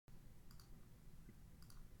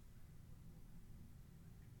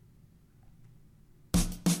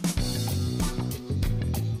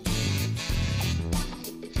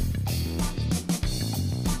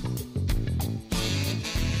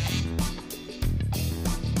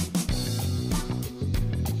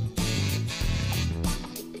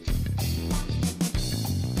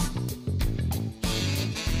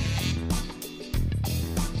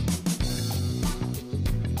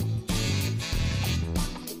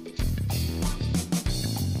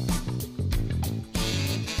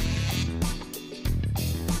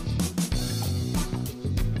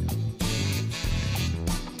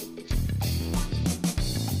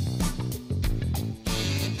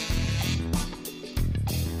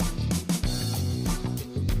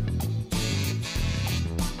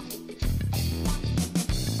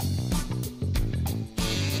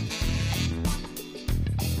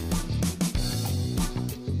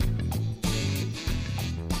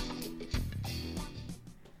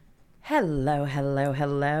Hello, hello,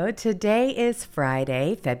 hello. Today is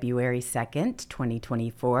Friday, February 2nd,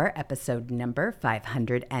 2024, episode number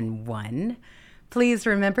 501. Please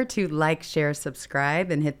remember to like, share,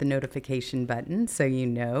 subscribe, and hit the notification button so you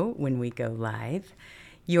know when we go live.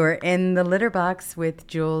 You're in the litter box with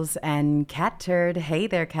Jules and Cat Turd. Hey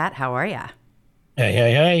there, Cat. How are ya? Hey,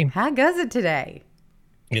 hey, hey. How goes it today?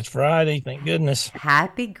 It's Friday, thank goodness.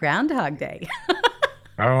 Happy Groundhog Day.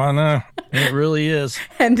 Oh, I know. It really is.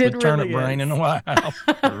 And The it turnip really brain is. in the White House.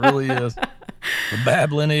 It really is. The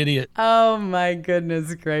babbling idiot. Oh my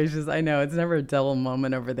goodness gracious. I know it's never a dull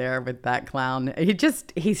moment over there with that clown.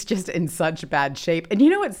 He's just in such bad shape. And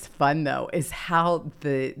you know what's fun though is how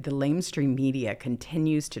the lamestream media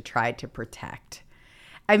continues to try to protect.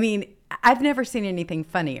 I mean, I've never seen anything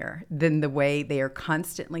funnier than the way they are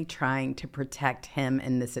constantly trying to protect him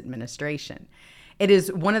in this administration. It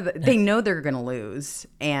is they know they're going to lose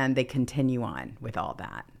and they continue on with all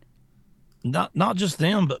that. Not just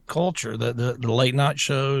them, but culture, the late night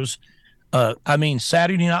shows.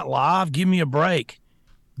 Saturday Night Live, give me a break.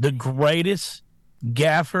 The greatest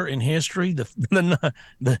gaffer in history, the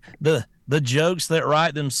jokes that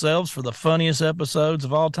write themselves for the funniest episodes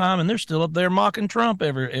of all time, and they're still up there mocking Trump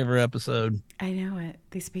every episode. I know it.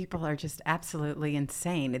 These people are just absolutely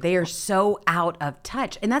insane. They are so out of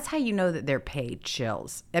touch. And that's how you know that they're paid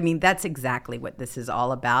shills. I mean, that's exactly what this is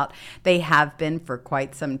all about. They have been for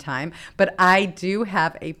quite some time. But I do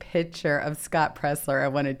have a picture of Scott Presler I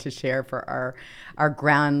wanted to share for our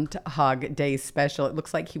Groundhog Day special. It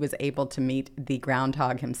looks like he was able to meet the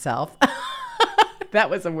groundhog himself. That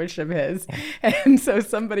was a wish of his. And so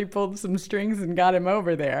somebody pulled some strings and got him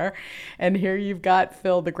over there. And here you've got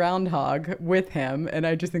Phil the groundhog with him. And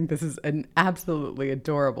I just think this is an absolutely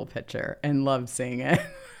adorable picture and love seeing it.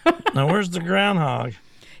 Now, where's the groundhog?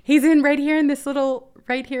 He's right here in this little.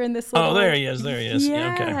 Oh, there he is. There he is.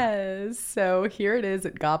 Yes. Yeah, okay. So here it is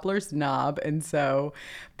at Gobbler's Knob. And so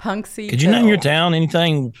Punksy Could you Phil, name your town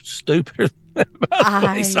anything stupid?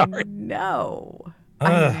 I Sorry. know.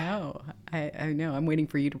 I know. I know. I'm waiting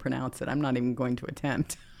for you to pronounce it. I'm not even going to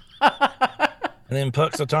attempt. And then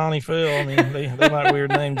Puxatawny Phil. I mean, they like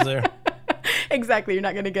weird names there. Exactly. You're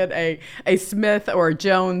not going to get a Smith or a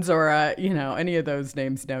Jones or any of those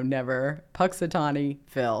names. No, never. Puxatawny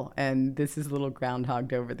Phil. And this is little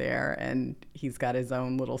groundhogged over there. And he's got his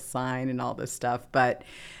own little sign and all this stuff. But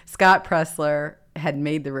Scott Presler had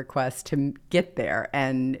made the request to get there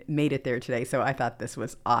and made it there today. So I thought this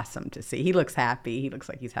was awesome to see. He looks happy. He looks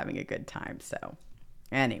like he's having a good time. So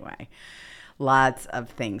anyway, lots of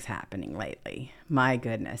things happening lately. My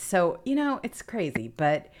goodness. So, it's crazy.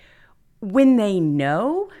 But when they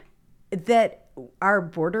know that our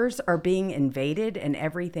borders are being invaded and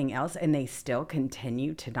everything else, and they still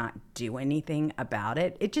continue to not do anything about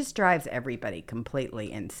it, it just drives everybody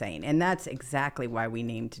completely insane. And that's exactly why we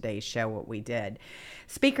named today's show what we did.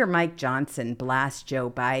 Speaker Mike Johnson blasts Joe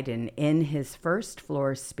Biden in his first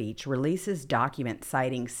floor speech, releases documents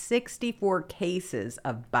citing 64 cases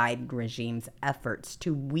of Biden regime's efforts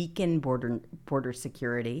to weaken border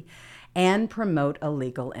security and promote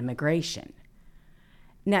illegal immigration.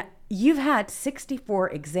 Now, you've had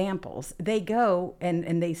 64 examples. They go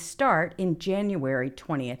and they start in January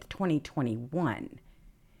 20th, 2021.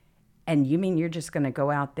 And you mean you're just going to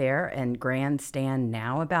go out there and grandstand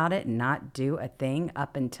now about it and not do a thing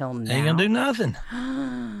up until now? They ain't gonna do nothing.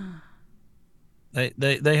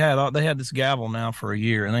 They had this gavel now for a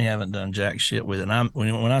year and they haven't done jack shit with it.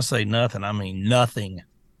 When I say nothing, I mean nothing.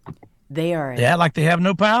 They act like they have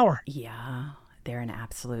no power. Yeah, they're an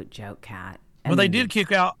absolute joke, Cat. Well, they did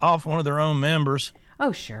kick off one of their own members.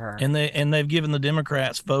 Oh, sure. And they've given the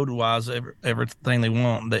Democrats vote wise everything they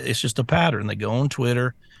want. It's just a pattern. They go on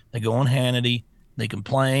Twitter, they go on Hannity, they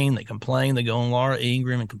complain, they go on Laura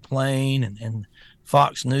Ingraham and complain, and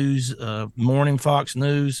Fox News, morning Fox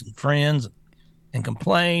News and Friends, and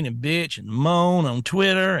complain and bitch and moan on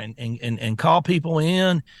Twitter and call people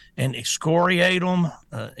in and excoriate them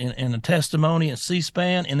in a testimony and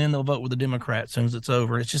C-SPAN, and then they'll vote with the Democrats as soon as it's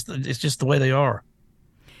over. It's just the way they are.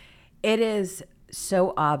 It is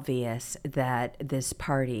so obvious that this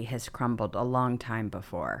party has crumbled a long time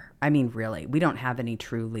before. I mean, really, we don't have any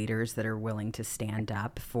true leaders that are willing to stand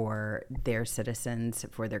up for their citizens,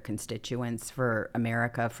 for their constituents, for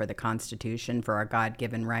America, for the Constitution, for our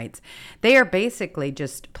God-given rights. They are basically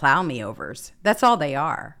just plow me overs. That's all they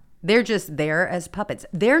are. They're just there as puppets.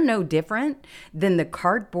 They're no different than the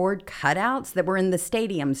cardboard cutouts that were in the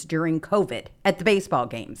stadiums during COVID at the baseball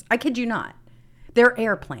games. I kid you not. They're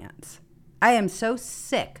air plants. I am so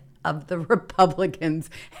sick of the Republicans.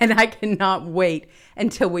 And I cannot wait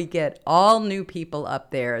until we get all new people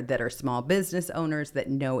up there that are small business owners that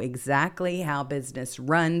know exactly how business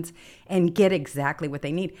runs and get exactly what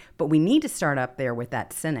they need. But we need to start up there with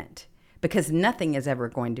that Senate, because nothing is ever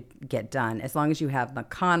going to get done as long as you have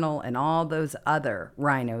McConnell and all those other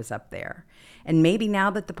rhinos up there. And maybe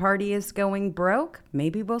now that the party is going broke,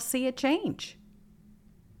 maybe we'll see a change.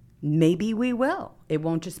 Maybe we will. It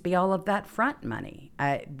won't just be all of that front money.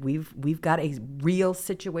 We've got a real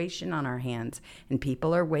situation on our hands, and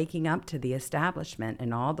people are waking up to the establishment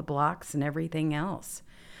and all the blocks and everything else.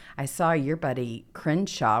 I saw your buddy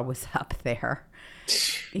Crenshaw was up there.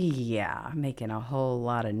 Yeah, making a whole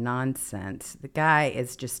lot of nonsense. The guy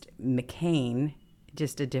is just McCain,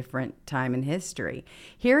 just a different time in history.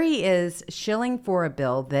 Here he is shilling for a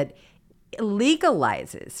bill that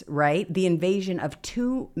legalizes, right, the invasion of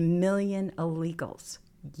 2 million illegals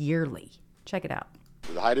yearly. Check it out.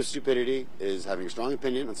 The height of stupidity is having a strong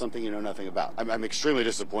opinion on something you know nothing about. I'm extremely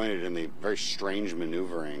disappointed in the very strange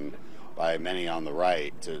maneuvering by many on the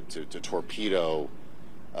right to torpedo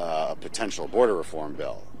a potential border reform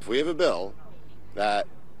bill. If we have a bill that,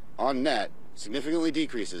 on net, significantly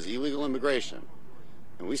decreases illegal immigration,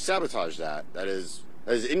 and we sabotage that, that is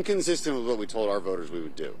inconsistent with what we told our voters we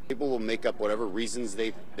would do. People will make up whatever reasons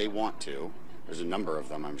they want to. There's a number of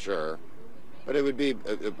them, I'm sure. But it would be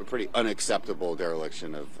a pretty unacceptable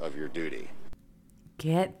dereliction of your duty.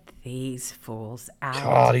 Get these fools out.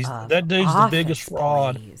 God, that dude's office, the biggest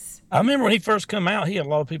fraud. please. I remember when he first come out, he had a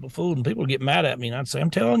lot of people fooled, and people would get mad at me, and I'd say, I'm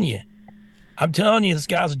telling you, this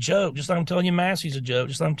guy's a joke. Just like I'm telling you Massey's a joke.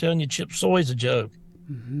 Just like I'm telling you Chip Soy's a joke.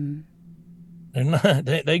 Mm-hmm.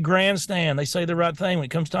 They grandstand. They say the right thing. When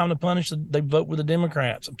it comes time to punish, they vote with the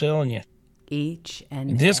Democrats. I'm telling you. Each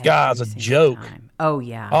and this guy's a joke. Time. Oh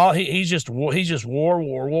yeah. Oh, he's just war. Anything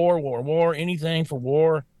for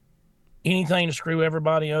war. Anything to screw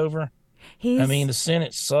everybody over. The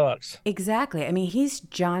Senate sucks. Exactly. He's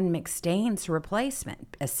John McStain's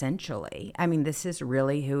replacement, essentially. This is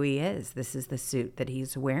really who he is. This is the suit that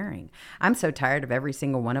he's wearing. I'm so tired of every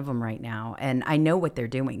single one of them right now, and I know what they're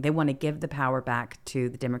doing. They want to give the power back to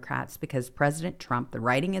the Democrats because President Trump, the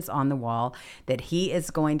writing is on the wall that he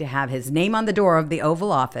is going to have his name on the door of the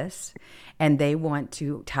Oval Office, and they want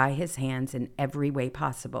to tie his hands in every way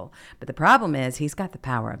possible. But the problem is he's got the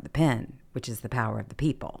power of the pen, which is the power of the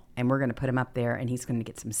people. And we're going to put him up there, and he's going to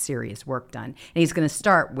get some serious work done. And he's going to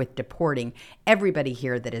start with deporting everybody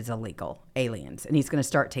here that is illegal, aliens. And he's going to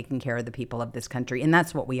start taking care of the people of this country. And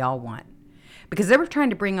that's what we all want. Because they were trying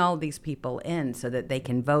to bring all of these people in so that they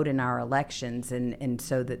can vote in our elections and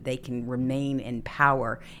so that they can remain in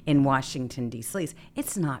power in Washington, D.C.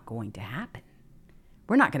 It's not going to happen.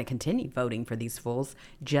 We're not going to continue voting for these fools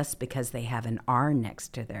just because they have an R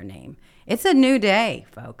next to their name. It's a new day,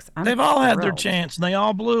 folks. They've all had their chance, and they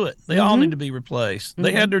all blew it. They all need to be replaced.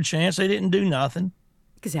 They had their chance. They didn't do nothing.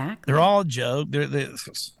 Exactly. They're all a joke. I'm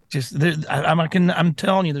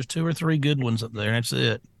telling you, there's 2 or 3 good ones up there. That's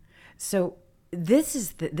it. So this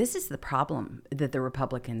is the problem that the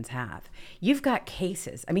Republicans have. You've got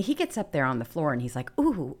cases. He gets up there on the floor and he's like,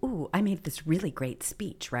 ooh, I made this really great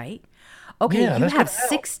speech, right? Okay, yeah, you have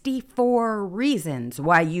 64 reasons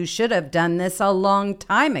why you should have done this a long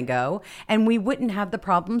time ago, and we wouldn't have the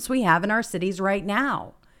problems we have in our cities right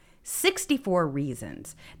now. 64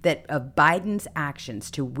 reasons that of Biden's actions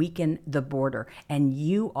to weaken the border, and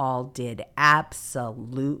you all did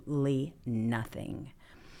absolutely nothing.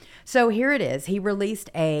 So here it is. He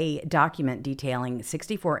released a document detailing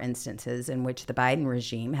 64 instances in which the Biden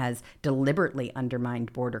regime has deliberately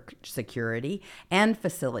undermined border security and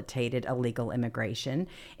facilitated illegal immigration.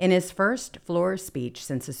 In his first floor speech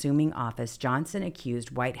since assuming office, Johnson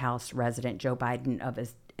accused White House resident Joe Biden of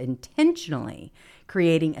intentionally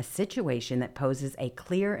creating a situation that poses a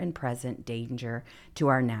clear and present danger to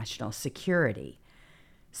our national security.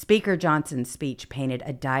 Speaker Johnson's speech painted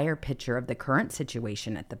a dire picture of the current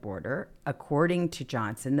situation at the border. According to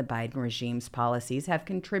Johnson, the Biden regime's policies have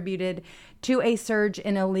contributed to a surge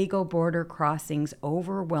in illegal border crossings,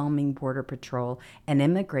 overwhelming border patrol, and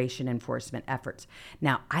immigration enforcement efforts.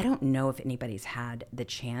 Now, I don't know if anybody's had the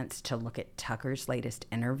chance to look at Tucker's latest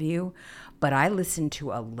interview, but I listened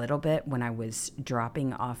to a little bit when I was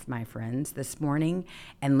dropping off my friends this morning.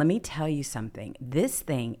 And let me tell you something. This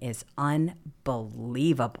thing is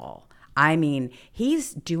unbelievable.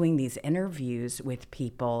 He's doing these interviews with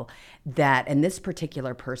people that, and this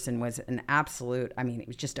particular person was an absolute, it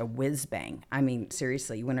was just a whiz bang.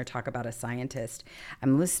 Seriously, you want to talk about a scientist.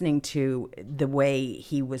 I'm listening to the way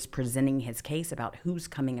he was presenting his case about who's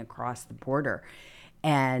coming across the border.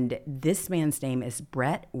 And this man's name is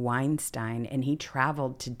Brett Weinstein, and he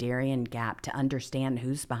traveled to Darien Gap to understand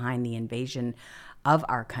who's behind the invasion of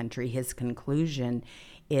our country. His conclusion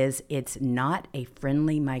is it's not a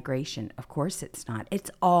friendly migration. Of course it's not. It's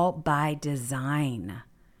all by design.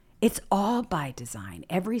 It's all by design,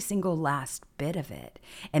 every single last bit of it.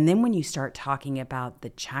 And then when you start talking about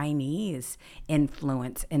the Chinese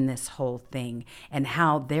influence in this whole thing and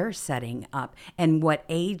how they're setting up and what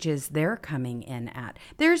ages they're coming in at,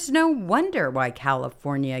 there's no wonder why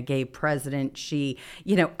California gave President Xi,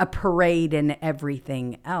 a parade and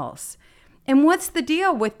everything else. And what's the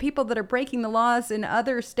deal with people that are breaking the laws in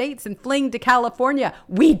other states and fleeing to California?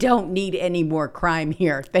 We don't need any more crime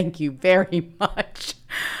here. Thank you very much.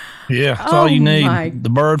 Yeah, that's all you need. The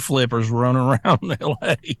bird flippers running around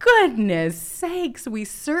LA. Goodness sakes, we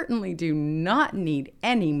certainly do not need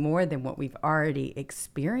any more than what we've already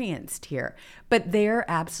experienced here. But they're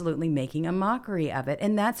absolutely making a mockery of it,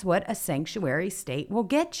 and that's what a sanctuary state will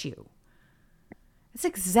get you. It's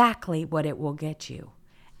exactly what it will get you.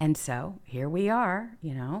 And so here we are,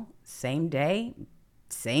 same day,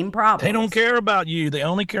 same problem. They don't care about you. They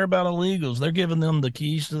only care about illegals. They're giving them the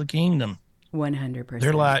keys to the kingdom.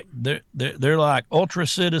 100%. They're like ultra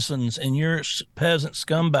citizens, and you're peasant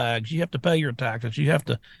scumbags. You have to pay your taxes. You have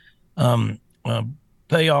to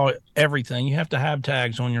pay everything. You have to have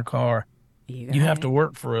tags on your car. You have to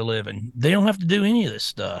work for a living. They don't have to do any of this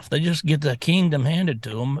stuff. They just get the kingdom handed to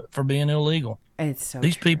them for being illegal.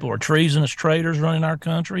 These people are treasonous traitors running our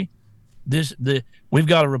country. We've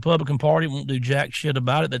got a Republican Party won't do jack shit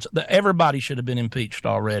about it. Everybody should have been impeached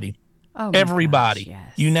already. Oh, everybody, gosh,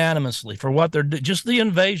 yes. Unanimously for what they're doing. Just the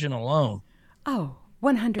invasion alone. Oh,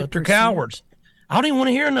 100%. But they're cowards. I don't even want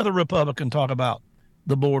to hear another Republican talk about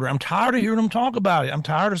the border. I'm tired of hearing them talk about it. I'm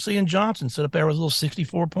tired of seeing Johnson sit up there with little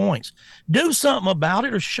 64 points. Do something about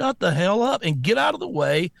it or shut the hell up and get out of the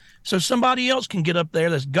way so somebody else can get up there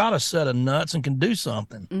that's got a set of nuts and can do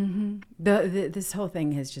something. Mm-hmm. This whole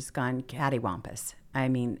thing has just gone cattywampus. I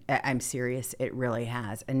mean, I'm serious. It really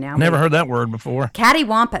has. And now never heard that word before.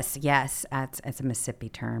 Cattywampus. Yes, it's a Mississippi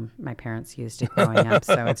term. My parents used it growing up,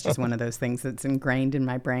 so it's just one of those things that's ingrained in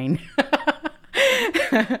my brain.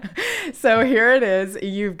 So here it is.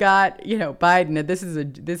 You've got, Biden.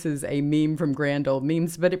 This is a meme from Grand Old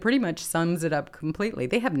Memes, but it pretty much sums it up completely.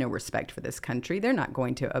 They have no respect for this country. They're not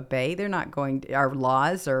going to obey. They're not going to our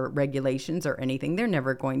laws or regulations or anything. They're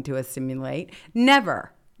never going to assimilate.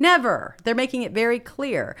 Never. They're making it very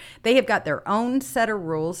clear. They have got their own set of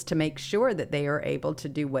rules to make sure that they are able to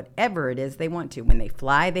do whatever it is they want to. When they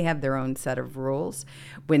fly, they have their own set of rules.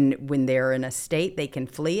 When they're in a state, they can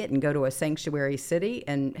flee it and go to a sanctuary city,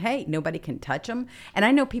 and hey, nobody can touch them. And I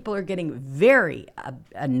know people are getting very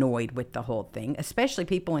annoyed with the whole thing, especially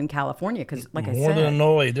people in California, because I said, more than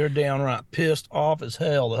annoyed, they're downright pissed off as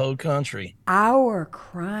hell, the whole country. Our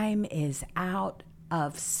crime is out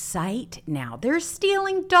of sight now. They're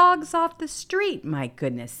stealing dogs off the street, my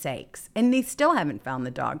goodness sakes. And they still haven't found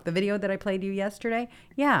the dog. The video that I played you yesterday?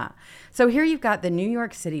 Yeah. So here you've got the New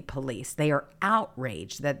York City police. They are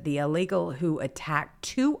outraged that the illegal who attacked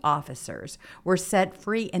 2 officers were set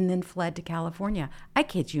free and then fled to California. I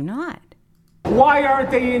kid you not. Why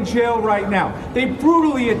aren't they in jail right now? They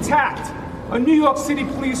brutally attacked a New York City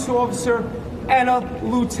police officer and a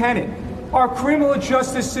lieutenant. Our criminal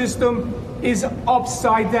justice system is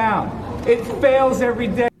upside down. It fails every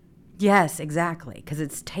day. Yes, exactly, because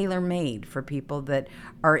it's tailor-made for people that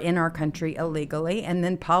are in our country illegally, and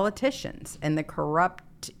then politicians and the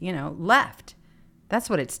corrupt, left. That's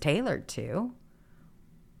what it's tailored to.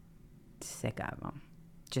 Sick of them.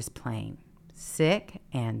 Just plain sick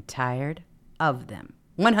and tired of them.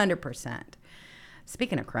 100%.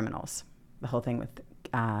 Speaking of criminals, the whole thing with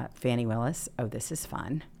Fani Willis. Oh, this is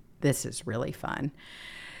fun. This is really fun.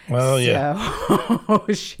 Well, yeah. So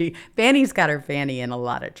Fanny's got her fanny in a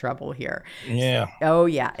lot of trouble here. Yeah. Oh,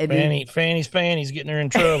 yeah. Fanny's getting her in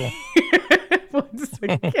trouble. Once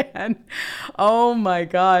again. Oh, my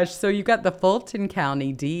gosh. So you've got the Fulton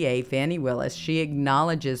County DA, Fani Willis. She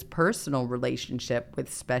acknowledges personal relationship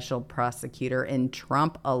with special prosecutor in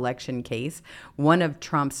Trump election case. One of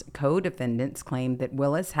Trump's co-defendants claimed that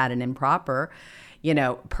Willis had an improper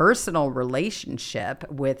personal relationship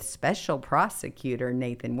with special prosecutor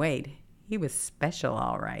Nathan Wade. He was special,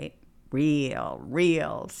 all right.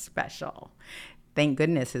 Real special. Thank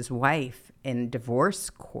goodness his wife in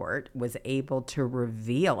divorce court was able to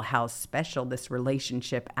reveal how special this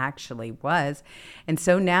relationship actually was. And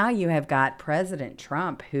so now you have got President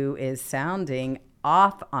Trump, who is sounding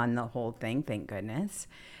off on the whole thing, thank goodness,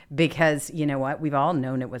 because you know what? We've all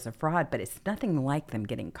known it was a fraud, but it's nothing like them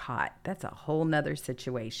getting caught. That's a whole nother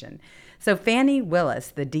situation. So Fannie Willis,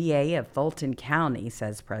 the DA of Fulton County,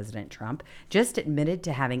 says President Trump, just admitted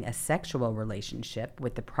to having a sexual relationship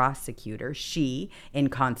with the prosecutor she, in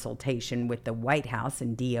consultation with the White House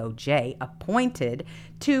and DOJ, appointed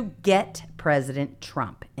to get President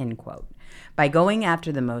Trump, end quote. By going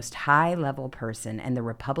after the most high-level person and the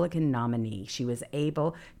Republican nominee, she was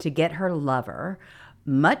able to get her lover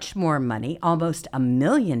much more money, almost $1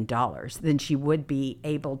 million, than she would be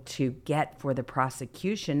able to get for the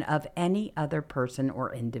prosecution of any other person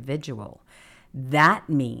or individual. That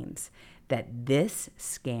means that this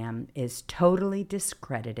scam is totally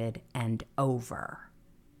discredited and over.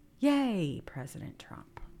 Yay, President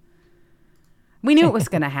Trump. We knew it was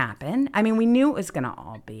going to happen. I mean, we knew it was going to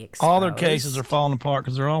all be exposed. All their cases are falling apart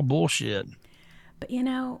because they're all bullshit. But, you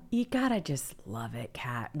know, you got to just love it,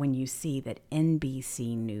 Kat, when you see that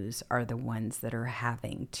NBC News are the ones that are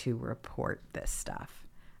having to report this stuff.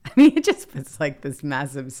 I mean, it just puts like this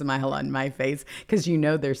massive smile on my face because you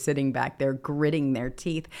know they're sitting back there gritting their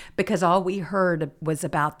teeth because all we heard was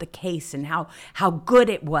about the case and how good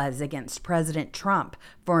it was against President Trump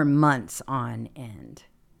for months on end.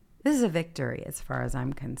 This is a victory as far as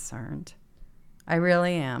I'm concerned. I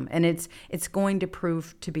really am. And it's going to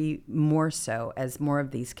prove to be more so as more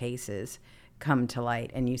of these cases come to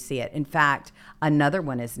light and you see it. In fact, another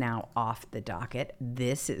one is now off the docket.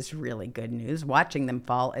 This is really good news. Watching them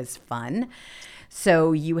fall is fun.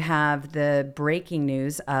 So you have the breaking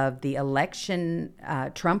news of the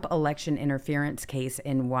Trump election interference case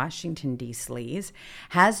in Washington, D.C.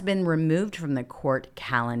 has been removed from the court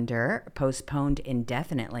calendar, postponed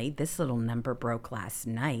indefinitely. This little number broke last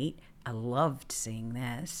night. I loved seeing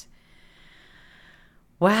this.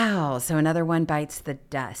 Wow. So another one bites the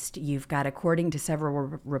dust. You've got, according to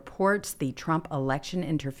several reports, the Trump election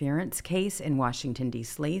interference case in Washington,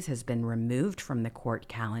 D.C. has been removed from the court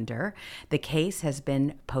calendar. The case has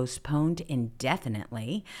been postponed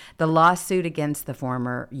indefinitely. The lawsuit against the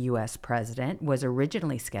former U.S. president was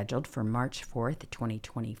originally scheduled for March 4th,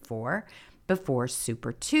 2024. Before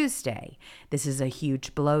Super Tuesday. This is a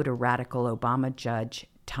huge blow to radical Obama judge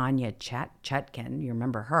Tanya Chutkan, you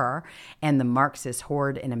remember her, and the Marxist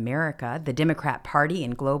horde in America. The Democrat Party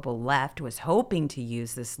and global left was hoping to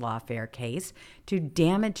use this lawfare case to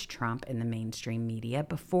damage Trump in the mainstream media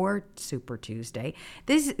before Super Tuesday.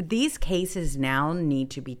 These cases now need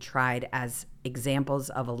to be tried as examples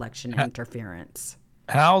of election interference.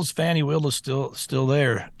 How's Fannie Willis still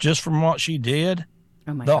there? Just from what she did?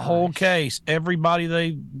 Oh my the gosh. Whole case, everybody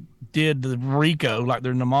they did the RICO, like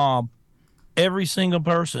they're in the mob, every single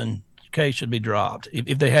person case should be dropped.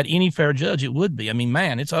 If they had any fair judge, it would be. I mean,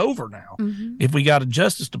 man, it's over now. Mm-hmm. If we got a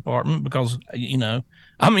Justice Department, because, you know,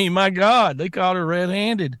 I mean, my God, they caught her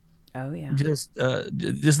red-handed. Oh, yeah. Just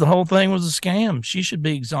the whole thing was a scam. She should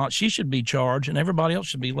be she should be charged, and everybody else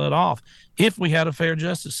should be let off. If we had a fair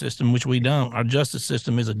justice system, which we don't, our justice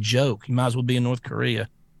system is a joke. You might as well be in North Korea.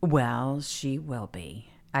 Well, she will be.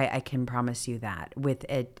 I can promise you that. With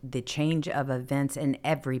the change of events, and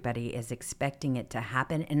everybody is expecting it to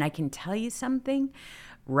happen. And I can tell you something.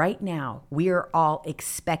 Right now, we are all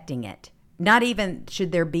expecting it. Not even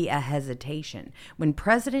should there be a hesitation. When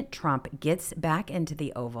President Trump gets back into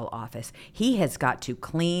the Oval Office, he has got to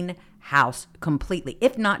clean house completely,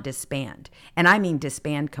 if not disband. And I mean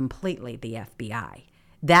disband completely the FBI.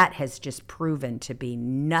 That has just proven to be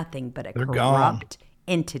nothing but a corrupt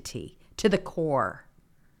entity to the core.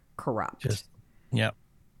 Corrupt. Yep.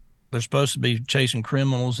 They're supposed to be chasing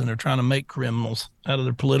criminals, and they're trying to make criminals out of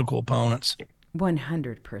their political opponents.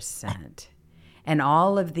 100%. And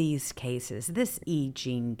all of these cases, this E.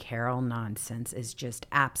 Jean Carroll nonsense is just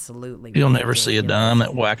absolutely You'll ridiculous. Never see a dime, that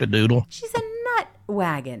wackadoodle. She's a nut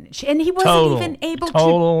wagon. And he wasn't even able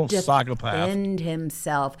to defend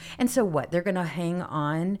himself. And so what? They're going to hang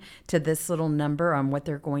on to this little number on what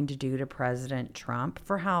they're going to do to President Trump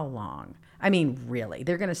for how long? I mean, really,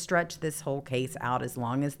 they're going to stretch this whole case out as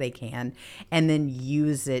long as they can and then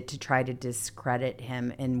use it to try to discredit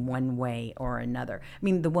him in one way or another. I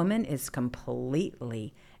mean, the woman is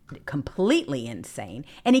completely insane,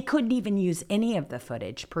 and he couldn't even use any of the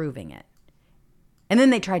footage proving it. And then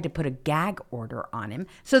they tried to put a gag order on him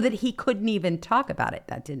so that he couldn't even talk about it.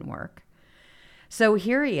 That didn't work. So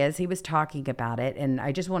here he is. He was talking about it, and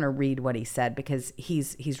I just want to read what he said because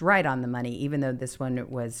he's right on the money, even though this one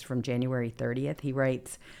was from January 30th. He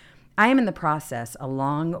writes, I am in the process,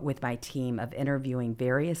 along with my team, of interviewing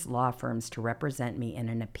various law firms to represent me in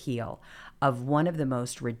an appeal of one of the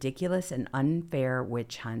most ridiculous and unfair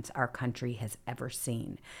witch hunts our country has ever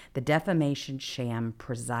seen. The defamation sham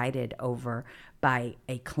presided over by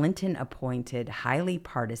a Clinton-appointed, highly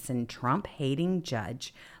partisan, Trump-hating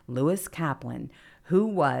judge, Lewis Kaplan, who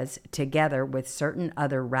was, together with certain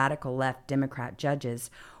other radical left Democrat judges,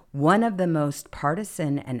 one of the most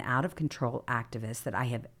partisan and out of control activists that I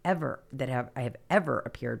have ever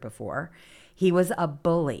appeared before. He was a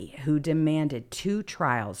bully who demanded 2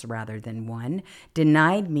 trials rather than 1,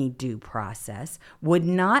 denied me due process, would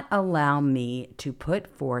not allow me to put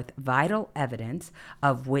forth vital evidence,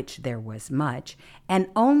 of which there was much, and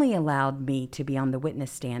only allowed me to be on the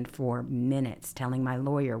witness stand for minutes, telling my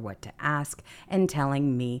lawyer what to ask and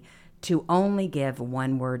telling me to only give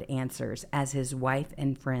one-word answers as his wife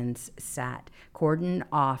and friends sat, cordoned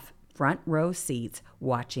off front row seats,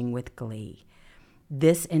 watching with glee.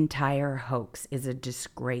 This entire hoax is a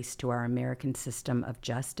disgrace to our American system of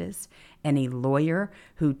justice. Any lawyer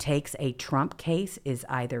who takes a Trump case is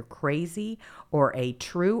either crazy or a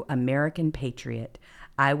true American patriot.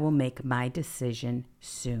 I will make my decision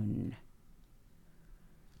soon.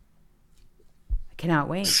 I cannot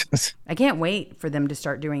wait. I can't wait for them to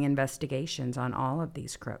start doing investigations on all of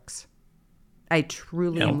these crooks. I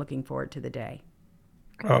truly am looking forward to the day.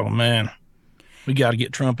 Oh, man. We got to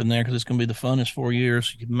get Trump in there because it's going to be the funnest 4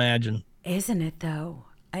 years you can imagine. Isn't it, though?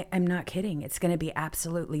 I'm not kidding. It's going to be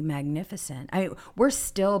absolutely magnificent. We're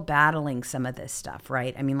still battling some of this stuff,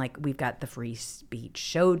 right? I mean, like, we've got the free speech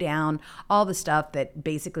showdown, all the stuff that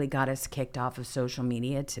basically got us kicked off of social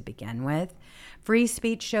media to begin with. Free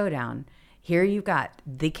speech showdown. Here you've got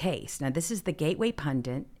the case. Now, this is the Gateway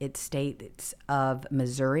Pundit. It states of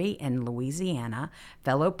Missouri and Louisiana.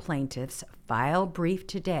 Fellow plaintiffs file brief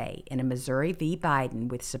today in a Missouri v. Biden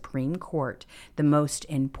with Supreme Court, the most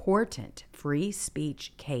important free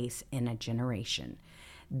speech case in a generation.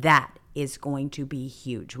 That is going to be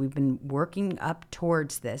huge. We've been working up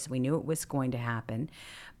towards this. We knew it was going to happen,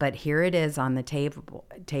 but here it is on the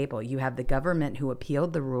table. You have the government who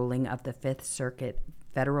appealed the ruling of the Fifth Circuit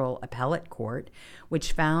Federal Appellate Court,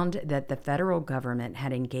 which found that the federal government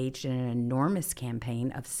had engaged in an enormous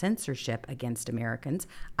campaign of censorship against Americans.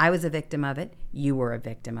 I was a victim of it. You were a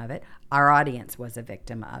victim of it. Our audience was a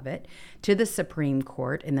victim of it. To the Supreme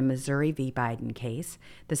Court in the Missouri v. Biden case,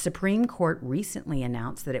 the Supreme Court recently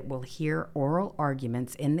announced that it will hear oral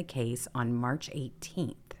arguments in the case on March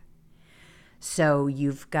 18th. So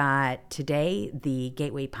you've got today the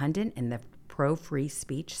Gateway Pundit and the pro-free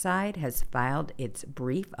speech side has filed its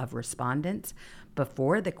brief of respondents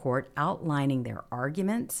before the court outlining their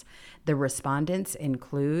arguments. The respondents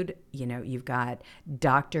include, you've got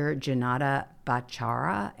Dr. Janata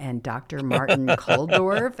Bachara and Dr. Martin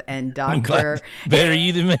Kulldorff and Dr. Better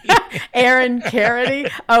you than me. Aaron Carity.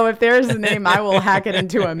 Oh, if there's a name, I will hack it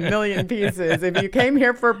into a million pieces. If you came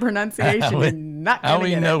here for pronunciation, you're not going to get it. I don't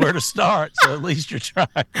even know where to start, so at least you're trying.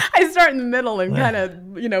 I start in the middle and kind of,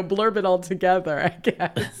 blurb it all together, I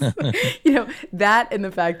guess. That and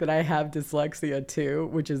the fact that I have dyslexia too,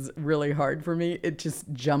 which is really hard for me, it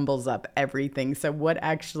just jumbles up everything. So what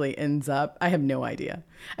actually ends up, I have no idea.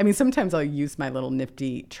 I mean, sometimes I'll use my little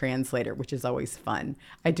nifty translator, which is always fun.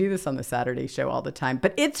 I do this on the Saturday show all the time,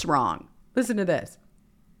 but it's wrong. Listen to this.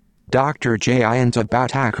 Dr. Jayanta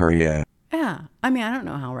Bhattacharya. Yeah. I mean, I don't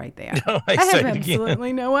know how right they are. No, I have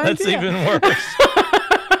absolutely no idea. That's even worse.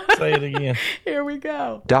 Say it again. Here we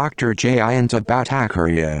go. Dr. Jayanta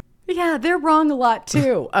Bhattacharya. Yeah, they're wrong a lot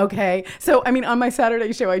too. Okay. So, I mean, on my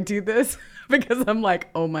Saturday show, I do this because I'm like,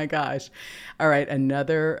 oh my gosh. All right,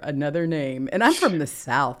 another name. And I'm from the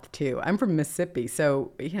South too. I'm from Mississippi.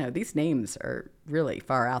 So, these names are really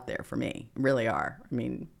far out there for me. Really are. I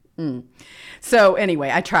mean, So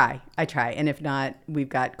anyway, I try. And if not, we've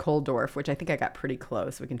got Kulldorff, which I think I got pretty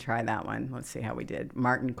close. We can try that one. Let's see how we did.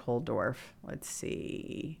 Martin Kulldorff. Let's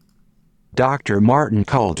see. Dr. Martin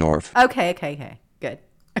Kulldorff. Okay. Good.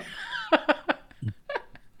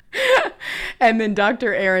 And then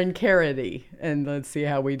Dr. Aaron Carity. And let's see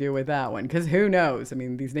how we do with that one. Because who knows? I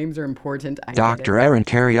mean, these names are important. Dr. Aaron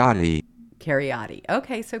Cariotti. Cariotti.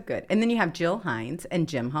 Okay, so good. And then you have Jill Hines and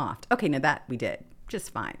Jim Hoft. Okay, now that we did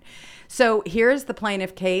just fine. So here's the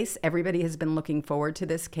plaintiff case. Everybody has been looking forward to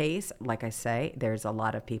this case. Like I say, there's a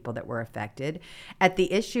lot of people that were affected. At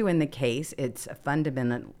the issue in the case, it's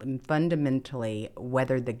fundamentally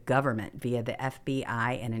whether the government, via the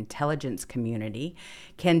FBI and intelligence community,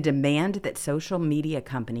 can demand that social media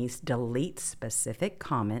companies delete specific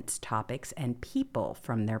comments, topics, and people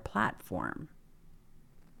from their platform.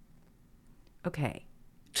 Okay.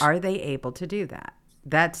 Are they able to do that?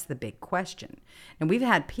 That's the big question. And we've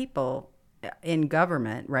had people in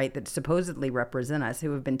government, right, that supposedly represent us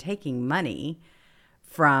who have been taking money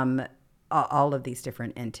from all of these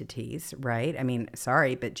different entities, right? I mean,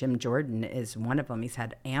 sorry, but Jim Jordan is one of them. He's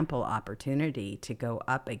had ample opportunity to go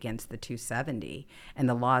up against the 270 and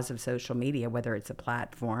the laws of social media, whether it's a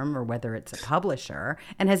platform or whether it's a publisher,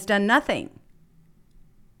 and has done nothing.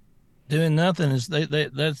 Doing nothing is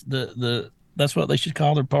that's what they should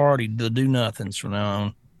call their party, the do nothings from now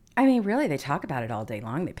on. I mean, really, they talk about it all day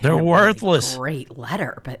long. They're worthless. Great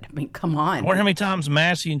letter, but I mean, come on. I wonder how many times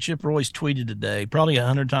Massey and Chip Royce tweeted today. Probably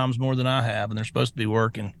 100 times more than I have, and they're supposed to be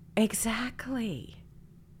working. Exactly,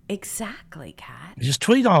 Kat. Just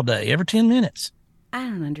tweet all day, every 10 minutes. I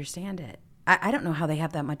don't understand it. I don't know how they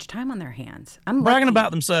have that much time on their hands. I'm bragging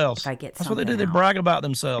about themselves. If I get That's what they do. out. They brag about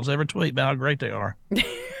themselves every tweet about how great they are. They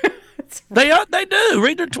do.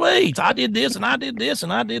 Read their tweets. I did this, and I did this,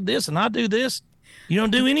 and I did this, and I do this. You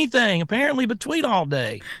don't do anything apparently but tweet all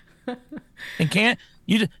day, and can't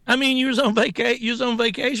you? I mean, you was on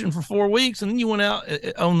vacation for 4 weeks, and then you went out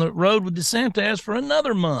on the road with DeSantis for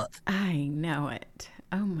another month. I know it.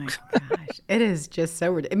 Oh my gosh, it is just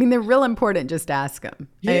so ridiculous. I mean, they're real important. Just ask them.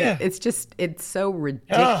 Yeah, it's so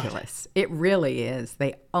ridiculous. It really is.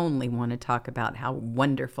 They only want to talk about how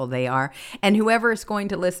wonderful they are, and whoever is going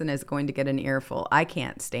to listen is going to get an earful. I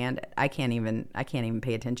can't stand it. I can't even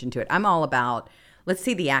pay attention to it. I'm all about, let's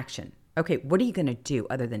see the action. Okay, what are you going to do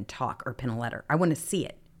other than talk or pin a letter? I want to see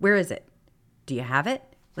it. Where is it? Do you have it?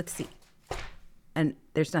 Let's see. And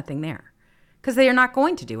there's nothing there. Because they are not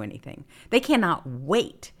going to do anything. They cannot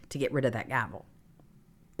wait to get rid of that gavel.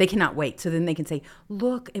 They cannot wait. So then they can say,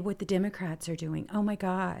 look at what the Democrats are doing. Oh my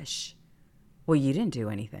gosh. Well, you didn't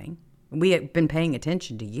do anything. We have been paying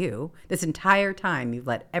attention to you. This entire time, you've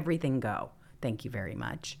let everything go. Thank you very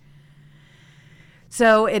much.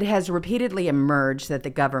 So it has repeatedly emerged that the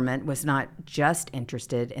government was not just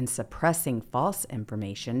interested in suppressing false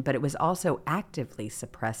information, but it was also actively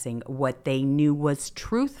suppressing what they knew was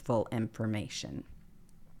truthful information.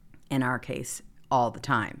 In our case, all the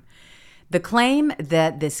time. The claim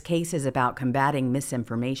that this case is about combating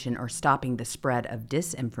misinformation or stopping the spread of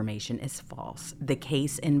disinformation is false. The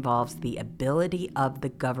case involves the ability of the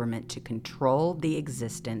government to control the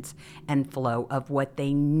existence and flow of what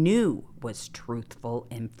they knew was truthful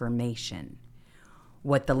information.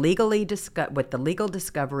 What the legal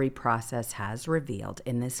discovery process has revealed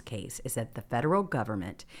in this case is that the federal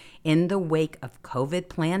government, in the wake of COVID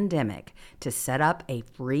pandemic, to set up a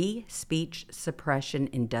free speech suppression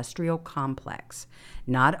industrial complex,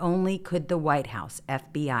 not only could the White House,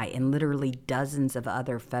 FBI, and literally dozens of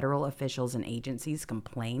other federal officials and agencies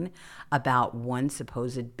complain about one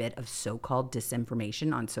supposed bit of so-called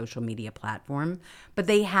disinformation on social media platform, but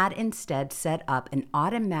they had instead set up an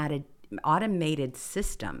automated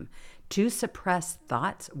system to suppress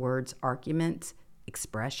thoughts, words, arguments,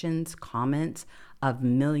 expressions, comments of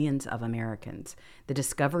millions of Americans. The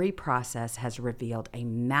discovery process has revealed a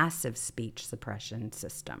massive speech suppression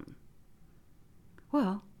system.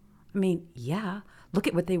 Well, I mean, yeah, look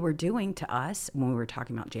at what they were doing to us when we were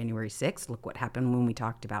talking about January 6th. Look what happened when we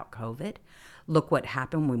talked about COVID. Look what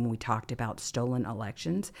happened when we talked about stolen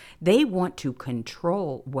elections. They want to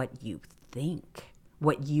control what you think,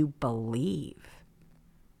 what you believe.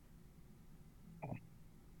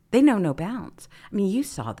 They know no bounds. I mean, you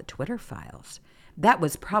saw the Twitter files. That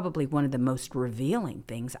was probably one of the most revealing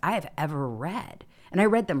things I have ever read. And I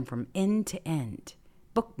read them from end to end,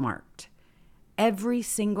 bookmarked. Every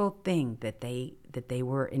single thing that they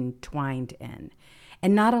were entwined in.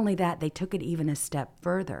 And not only that, they took it even a step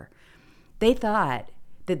further. They thought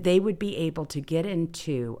that they would be able to get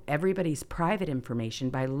into everybody's private information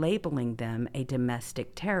by labeling them a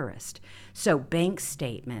domestic terrorist. So bank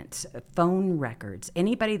statements, phone records,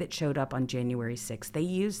 anybody that showed up on January 6th, they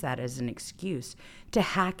used that as an excuse to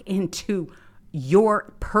hack into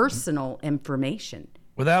your personal information.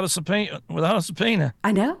 Without a subpoena.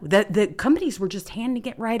 I know. The companies were just handing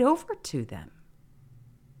it right over to them.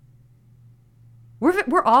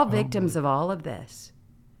 We're all victims of all of this.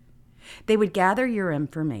 They would gather your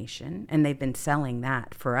information, and they've been selling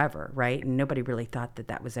that forever, right? And nobody really thought that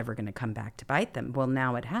that was ever going to come back to bite them. Well,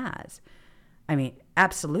 now it has. I mean,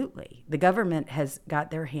 absolutely. The government has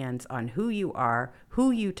got their hands on who you are,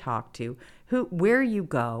 who you talk to, where you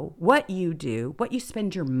go, what you do, what you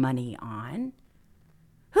spend your money on.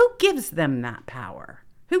 Who gives them that power?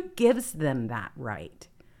 Who gives them that right?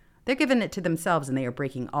 They're giving it to themselves, and they are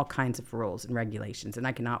breaking all kinds of rules and regulations. And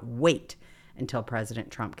I cannot wait until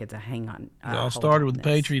President Trump gets a hang on. It all started with the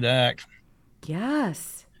Patriot Act.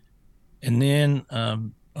 Yes. And then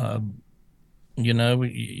You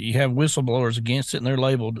have whistleblowers against it, and they're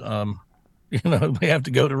labeled, they have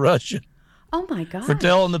to go to Russia Oh my for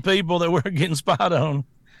telling gosh. the people that we're getting spied on.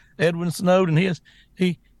 Edwin Snowden, in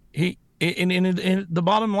the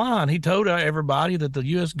bottom line, he told everybody that the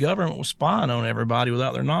U.S. government was spying on everybody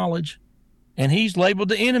without their knowledge. And he's labeled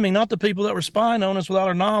the enemy, not the people that were spying on us without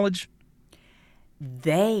our knowledge.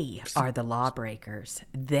 They are the lawbreakers.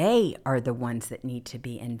 They are the ones that need to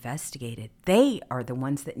be investigated. They are the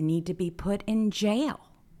ones that need to be put in jail,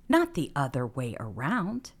 not the other way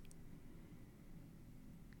around.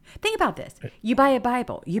 Think about this. You buy a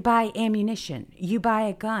Bible, you buy ammunition, you buy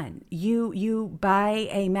a gun, you buy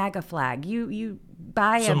a MAGA flag, you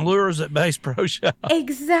buy Some lures at Bass Pro Shop.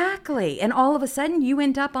 Exactly. And all of a sudden you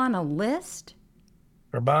end up on a list.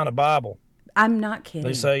 Or buying a Bible. I'm not kidding.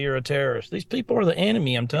 They say you're a terrorist. These people are the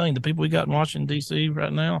enemy. I'm telling you, the people we got in Washington, D.C.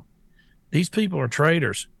 right now, these people are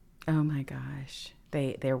traitors. Oh my gosh.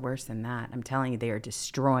 They're worse than that. I'm telling you, they are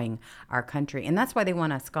destroying our country. And that's why they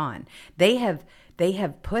want us gone. They have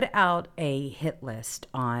put out a hit list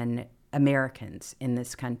on Americans in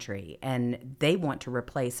this country, and they want to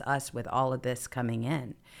replace us with all of this coming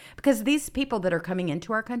in. Because these people that are coming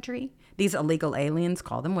into our country, these illegal aliens,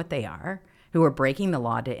 call them what they are, who are breaking the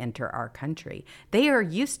law to enter our country, they are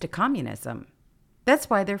used to communism. That's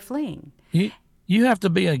why they're fleeing. You have to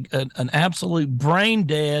be an absolute brain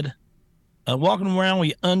dead, walking around with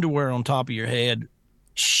your underwear on top of your head,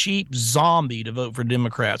 sheep zombie to vote for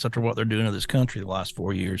Democrats after what they're doing to this country the last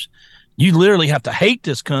 4 years. You literally have to hate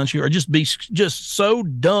this country or just be just so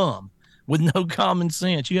dumb with no common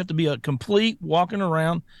sense. You have to be a complete walking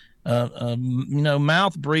around,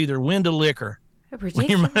 mouth breather, window licker. Ridiculous. With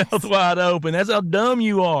your mouth wide open. That's how dumb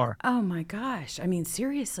you are. Oh my gosh. I mean,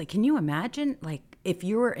 seriously, can you imagine, like, if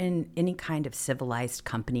you were in any kind of civilized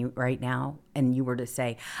company right now and you were to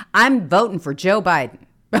say, I'm voting for Joe Biden.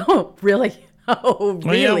 Oh, really? Oh,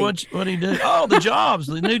 really? Well, yeah, what he do? Oh, the jobs,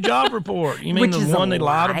 the new job report. You mean Which is the a one they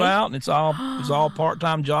lied lie? about? And it's all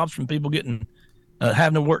part-time jobs from people getting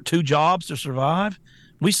having to work 2 jobs to survive.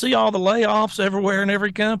 We see all the layoffs everywhere in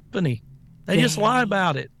every company. They just lie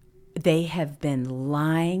about it. They have been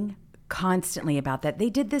lying constantly about that. They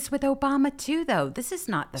did this with Obama too, though. This is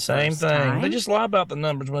not the Same first thing. time. They just lie about the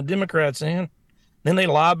numbers when the Democrats in. Then they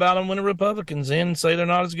lie about them when the Republicans in and say they're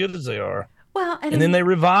not as good as they are. Well, And then they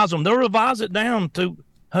revise them. They'll revise it down to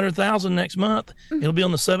 100,000 next month. It'll be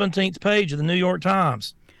on the 17th page of the New York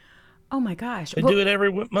Times. oh my gosh. They do it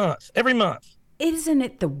every month. Every month. Isn't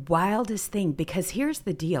it the wildest thing? Because here's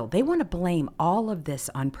the deal. They want to blame all of this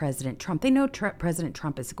on President Trump. They know President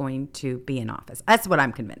Trump is going to be in office. That's what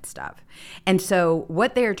I'm convinced of. And so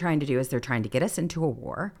what they're trying to do is they're trying to get us into a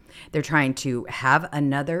war. They're trying to have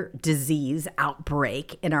another disease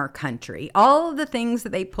outbreak in our country. All of the things that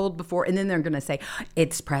they pulled before. And then they're going to say,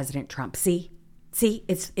 it's President Trump. See,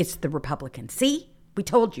 it's the Republicans. See, we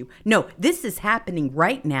told you. No, this is happening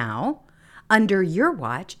right now under your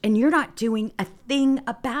watch, and you're not doing a thing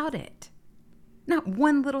about it. Not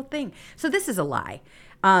one little thing. So this is a lie.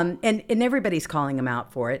 And everybody's calling them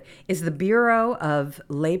out for it. Is the Bureau of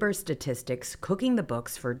Labor Statistics cooking the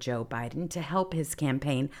books for Joe Biden to help his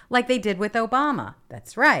campaign like they did with Obama?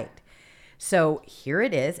 That's right. So here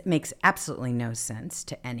it is. It makes absolutely no sense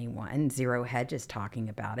to anyone. Zero Hedge is talking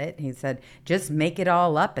about it. He said, just make it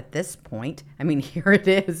all up at this point. I mean, here it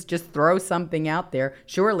is. Just throw something out there.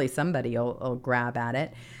 Surely somebody will grab at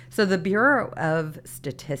it. So the Bureau of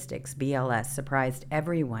Statistics, BLS, surprised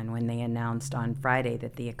everyone when they announced on Friday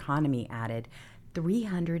that the economy added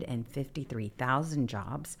 353,000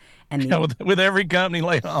 jobs. And with every company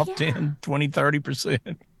laying off 10, 20,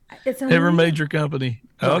 30%. it's Every unreal. major company.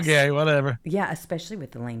 Yes. Okay, whatever. Yeah, especially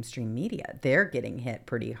with the lamestream media. They're getting hit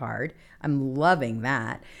pretty hard. I'm loving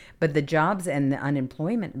that. But the jobs and the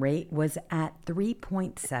unemployment rate was at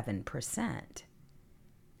 3.7%.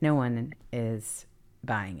 No one is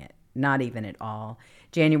buying it, not even at all.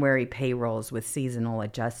 January payrolls with seasonal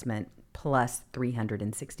adjustment plus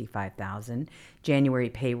 365,000.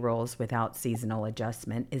 January payrolls without seasonal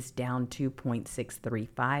adjustment is down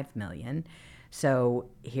 2.635 million. So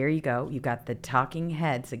here you go. You got the talking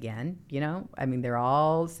heads again, I mean, they're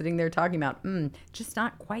all sitting there talking about, just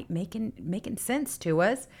not quite making sense to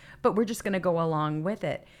us, but we're just going to go along with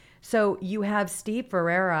it. So you have Steve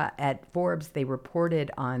Ferreira at Forbes. They reported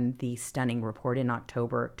on the stunning report in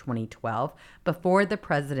October 2012 before the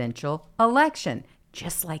presidential election,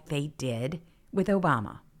 just like they did with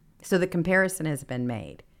Obama. So the comparison has been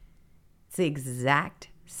made. It's the exact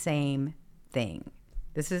same thing.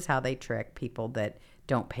 This is how they trick people that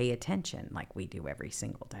don't pay attention like we do every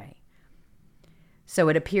single day. So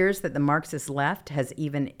it appears that the Marxist left has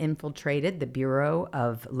even infiltrated the Bureau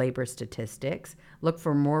of Labor Statistics. Look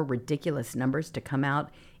for more ridiculous numbers to come out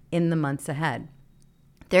in the months ahead.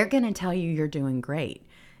 They're going to tell you you're doing great,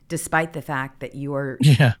 despite the fact that you are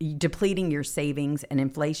depleting your savings and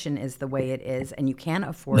inflation is the way it is, and you can't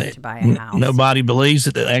afford to buy a house. Nobody believes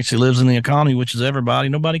it that actually lives in the economy, which is everybody.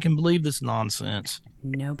 Nobody can believe this nonsense.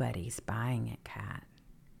 Nobody's buying it, Kat.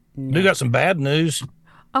 We got some bad news.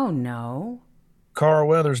 Oh, no. Carl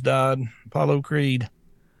Weathers died. Apollo Creed.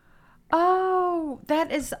 Oh,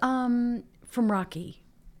 that is from Rocky.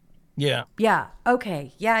 Yeah. Yeah.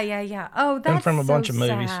 Okay. Yeah. Oh, that's and from a bunch so of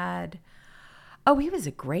movies. Sad. Oh, he was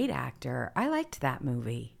a great actor. I liked that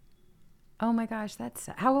movie. Oh my gosh, that's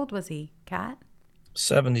how old was he, Kat?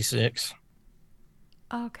 76.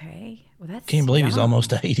 Okay. Well, that's Can't believe young. he's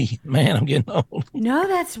almost 80. Man, I'm getting old. No,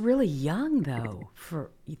 that's really young though.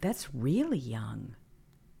 That's really young.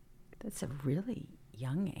 That's a really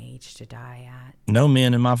young age to die at. No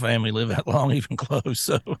men in my family live that long, even close.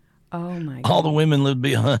 So Oh my God. all the women live to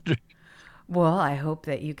be 100. Well, I hope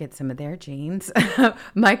that you get some of their genes.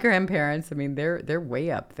 My grandparents, I mean, they're way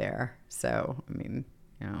up there. So, I mean,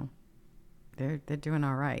 you know, they're doing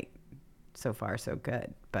all right. So far, so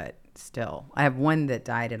good. But still, I have one that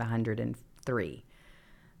died at 103.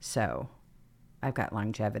 So I've got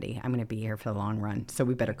longevity. I'm going to be here for the long run. So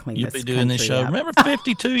we better clean You'll this be doing this country show. up. Remember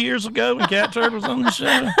 52 years ago when Cat Turd was on the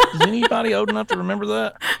show? Is anybody old enough to remember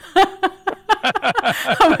that?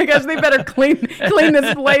 Oh my gosh, they better clean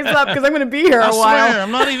this place up because I'm going to be here a I while. swear,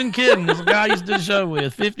 I'm not even kidding. There's a guy I used to do the show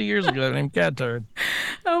with 50 years ago named Cat Turd.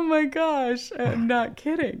 Oh my gosh, I'm not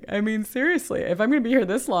kidding. I mean, seriously, if I'm going to be here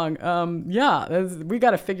this long, we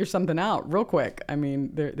got to figure something out real quick. I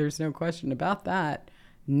mean, there's no question about that.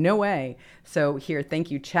 No way. So here,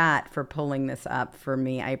 thank you, chat, for pulling this up for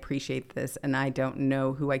me. I appreciate this, and I don't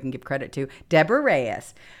know who I can give credit to. Deborah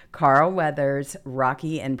Reyes. Carl Weathers,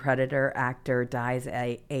 Rocky and Predator actor, dies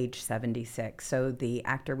at age 76. So the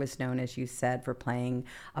actor was known, as you said, for playing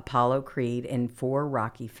Apollo Creed in 4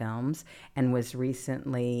 Rocky films and was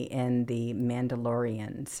recently in The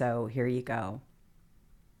Mandalorian. So here you go.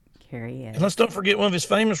 Here he is. And let's don't forget one of his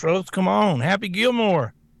famous roles. Come on, Happy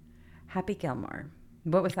Gilmore. Happy Gilmore.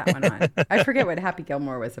 What was that one on? I forget what Happy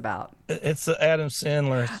Gilmore was about. It's Adam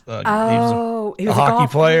Sandler. He was a hockey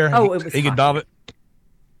golf player. Oh, it was he could hockey. dive it.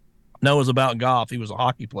 No, it was about golf. He was a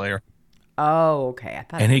hockey player, Oh, okay. I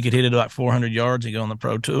thought and he could hit it like 400 yards and go on the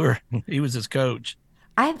pro tour. He was his coach.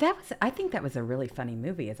 I think that was a really funny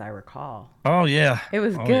movie, as I recall. Oh yeah, It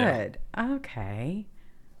was Oh, yeah. good. Okay.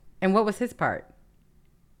 And what was his part?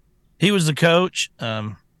 He was the coach.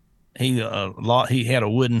 He had a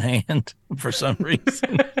wooden hand for some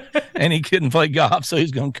reason, and he couldn't play golf, so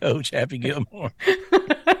he's going to coach Happy Gilmore.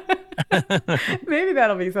 Maybe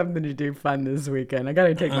that'll be something to do fun this weekend. I got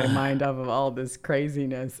to take my mind off of all this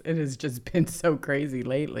craziness. It has just been so crazy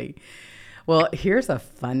lately. Well, here's a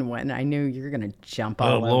fun one. I knew you're going to jump all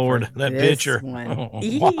Oh over Lord, that this pitcher! one. Oh,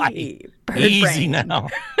 Eee, why? bird Easy brain. now.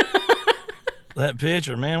 That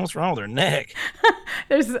pitcher, man, what's wrong with her neck?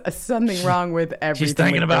 There's something wrong with everything. She's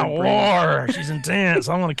thinking with about bird brain. war. She's intense.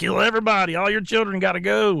 I'm going to kill everybody. All your children got to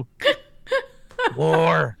go.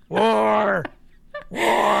 War.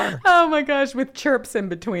 Oh my gosh, with chirps in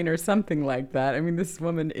between or something like that. I mean, this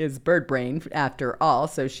woman is bird brain after all,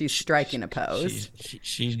 so she's striking a pose.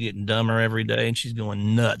 She's getting dumber every day, and she's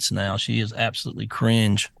going nuts now. She is absolutely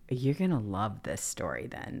cringe. You're going to love this story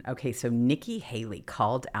then. Okay, so Nikki Haley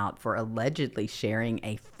called out for allegedly sharing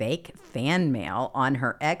a fake fan mail on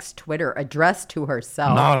her ex Twitter addressed to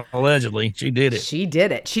herself. Not allegedly. She did it. She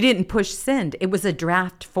did it. She didn't push send. It was a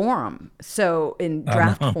draft form. So in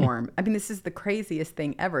draft form, I mean, this is the craziest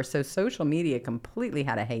thing ever. So social media completely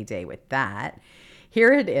had a heyday with that.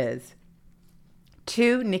 Here it is.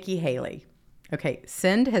 To Nikki Haley. Okay,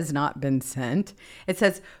 send has not been sent. It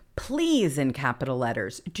says, please, in capital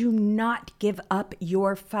letters, do not give up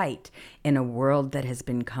your fight. In a world that has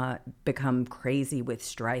become crazy with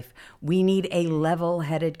strife, we need a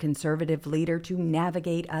level-headed conservative leader to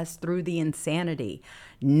navigate us through the insanity.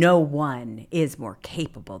 No one is more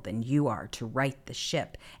capable than you are to right the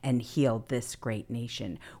ship and heal this great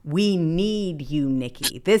nation. We need you,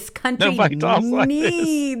 Nikki. This country Nobody talks like this.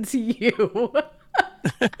 needs you.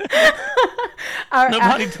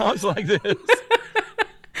 Nobody talks like this.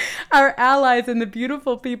 Our allies and the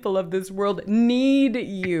beautiful people of this world need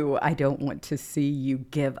you. I don't want to see you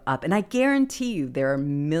give up. And I guarantee you there are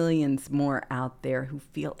millions more out there who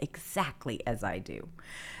feel exactly as I do.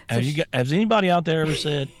 So Has anybody out there ever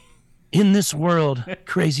said, in this world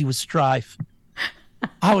crazy with strife?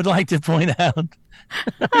 I would like to point out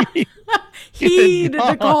heed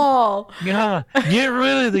the call. God, get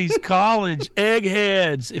rid of these college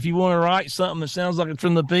eggheads if you want to write something that sounds like it's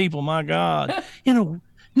from the people. My God.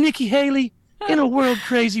 Nikki Haley, in a world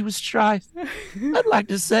crazy with strife, I'd like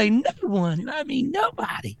to say no one. I mean,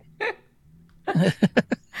 nobody.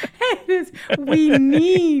 We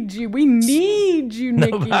need you. We need you,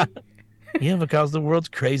 Nikki. Nobody. Yeah, because the world's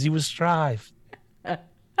crazy with strife.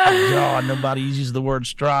 God, nobody uses the word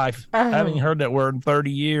strife. I haven't heard that word in 30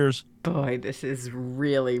 years. Boy, this is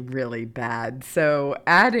really, really bad. So,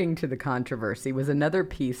 adding to the controversy was another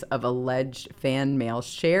piece of alleged fan mail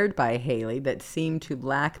shared by Haley that seemed to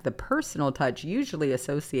lack the personal touch usually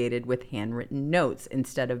associated with handwritten notes,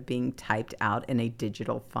 instead of being typed out in a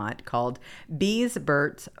digital font called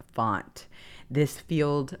Beesburt's font. This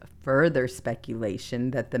fueled further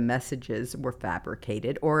speculation that the messages were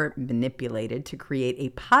fabricated or manipulated to create a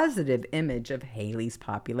positive image of Haley's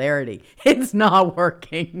popularity. It's not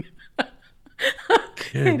working.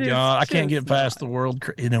 Good God, I can't get past the world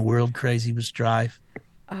in a world crazy with strife.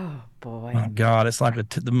 Oh boy! My God, it's like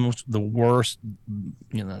the worst,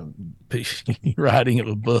 writing of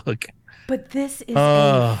a book. But this is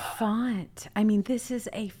a font. I mean, this is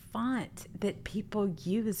a font that people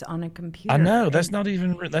use on a computer. I know that's not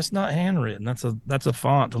handwritten. That's a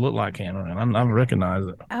font to look like handwritten. I recognize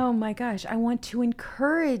it. Oh my gosh! I want to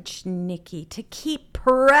encourage Nikki to keep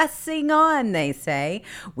pressing on. They say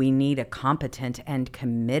we need a competent and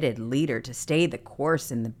committed leader to stay the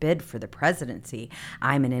course in the bid for the presidency.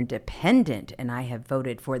 I'm an independent, and I have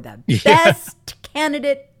voted for the best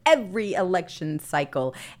candidate every election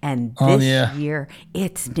cycle, and this year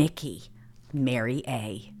it's Nikki, Mary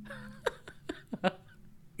A.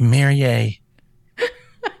 Mary A.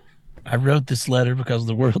 I wrote this letter because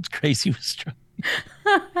the world's crazy with strife.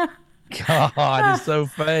 God, it's so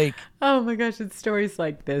fake. Oh my gosh, it's stories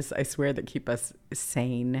like this, I swear, that keep us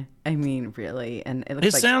sane. I mean, really. And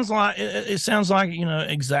it sounds like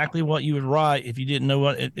exactly what you would write if you didn't know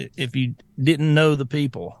if you didn't know the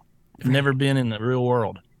people, never been in the real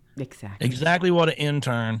world. Exactly what an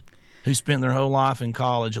intern who spent their whole life in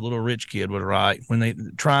college, a little rich kid, would write when they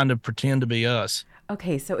trying to pretend to be us.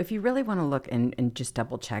 Okay, so if you really want to look and just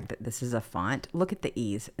double check that this is a font, look at the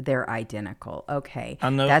E's. They're identical. Okay. I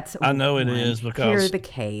know it is because here are the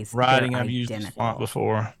K's. Writing, I've used this font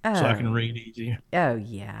before, so I can read easier. Oh,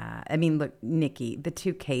 yeah. I mean, look, Nikki, the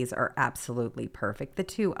two K's are absolutely perfect. The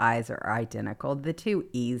two I's are identical. The two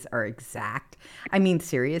E's are exact. I mean,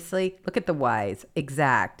 seriously, look at the Y's.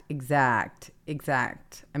 Exact.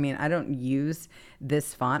 I mean, I don't use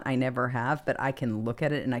this font. I never have, but I can look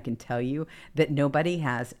at it and I can tell you that nobody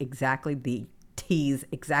has exactly the T's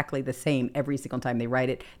exactly the same every single time they write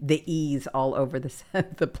it. The E's all over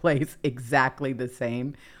the place exactly the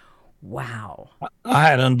same. Wow. I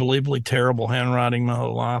had unbelievably terrible handwriting my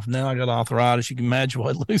whole life. Now I got arthritis. You can imagine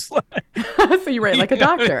what it looks like. So you write like a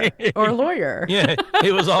doctor or a lawyer. Yeah,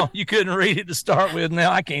 it was all, you couldn't read it to start with.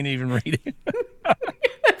 Now I can't even read it.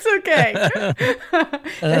 That's okay.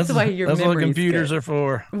 That's why your memory's That's what computers good. Are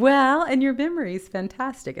for. Well, and your memory is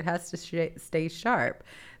fantastic. It has to stay sharp.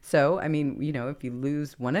 So, I mean, if you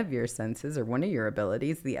lose one of your senses or one of your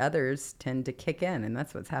abilities, the others tend to kick in, and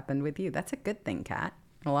that's what's happened with you. That's a good thing, Kat.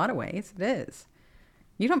 In a lot of ways, it is.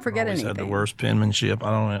 You don't forget anything. Had the worst penmanship.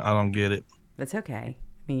 I don't get it. That's okay. I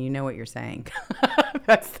mean, you know what you're saying.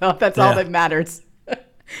 That's all that matters.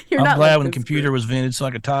 I'm glad when the computer was invented so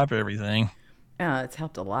I could type everything. It's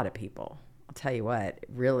helped a lot of people. I'll tell you what, it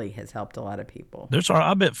really has helped a lot of people.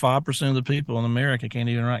 I bet 5% of the people in America can't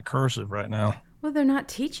even write cursive right now. Well, they're not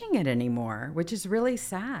teaching it anymore, which is really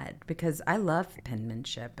sad because I love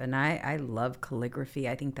penmanship and I love calligraphy.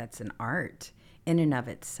 I think that's an art in and of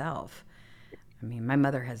itself. I mean, my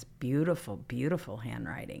mother has beautiful, beautiful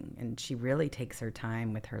handwriting, and she really takes her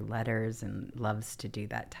time with her letters and loves to do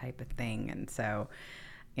that type of thing. And so,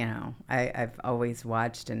 I've always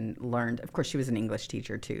watched and learned. Of course, she was an English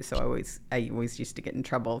teacher too, so I always used to get in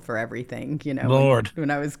trouble for everything. Lord, when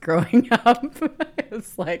I was growing up, it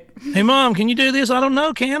was like, "Hey, Mom, can you do this? I don't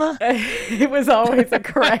know, can I?" It was always a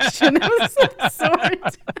correction of some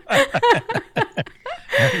sort.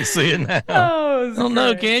 I can see it now. Oh, I don't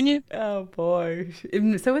know, can you? Oh, boy.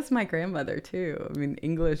 And so is my grandmother, too. I mean,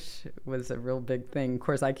 English was a real big thing. Of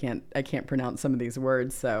course, I can't pronounce some of these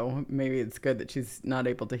words, so maybe it's good that she's not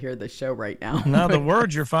able to hear the show right now. No, the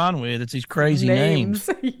words you're fine with. It's these crazy names.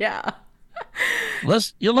 Yeah.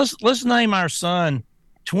 Let's name our son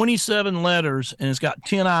 27 letters, and it's got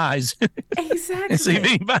 10 eyes. Exactly. And see if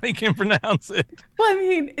anybody can pronounce it. Well, I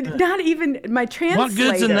mean, not even my translator. What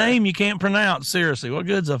good's a name you can't pronounce? Seriously, what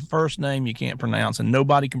good's a first name you can't pronounce and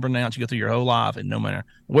nobody can pronounce? You go through your whole life, and no matter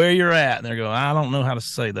where you're at, and they're going, I don't know how to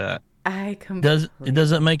say that. It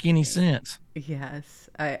doesn't make any sense. Yes,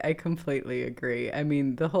 I completely agree. I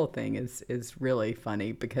mean, the whole thing is really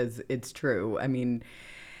funny because it's true. I mean,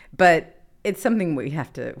 but it's something we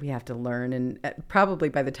have to learn, and probably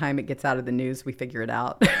by the time it gets out of the news, we figure it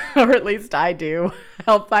out, or at least I do.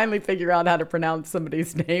 I'll finally figure out how to pronounce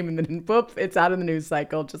somebody's name, and then whoop, it's out of the news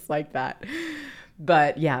cycle just like that.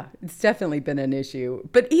 But yeah, it's definitely been an issue.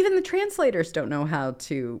 But even the translators don't know how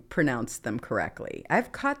to pronounce them correctly.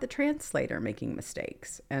 I've caught the translator making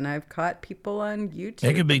mistakes, and I've caught people on YouTube.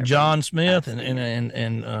 It could be John Smith, and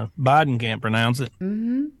Biden can't pronounce it.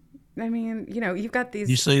 Mm-hmm. I mean, you've got these.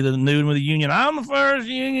 You see the nude with the union. I'm the first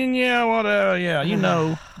union. Yeah, whatever.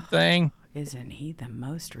 Yeah, thing. Isn't he the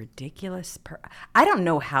most ridiculous? I don't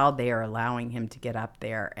know how they are allowing him to get up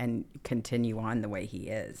there and continue on the way he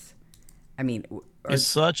is. I mean, it's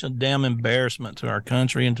such a damn embarrassment to our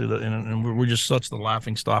country and and we're just such the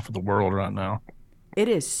laughing stock of the world right now. It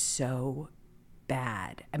is so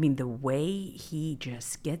bad. I mean, the way he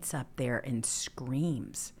just gets up there and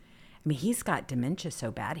screams. I mean, he's got dementia so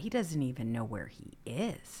bad, he doesn't even know where he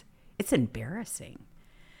is. It's embarrassing.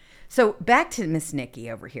 So back to Miss Nikki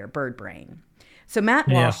over here, Bird Brain. So Matt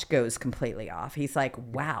Walsh goes completely off. He's like,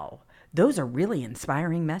 wow, those are really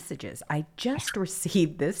inspiring messages. I just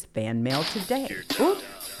received this fan mail today. Ooh.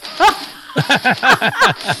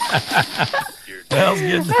 That was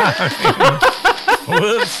good.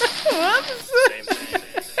 Whoops.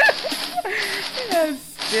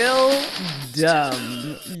 Still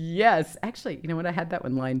dumb. Yes. Actually, you know what? I had that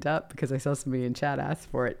one lined up because I saw somebody in chat ask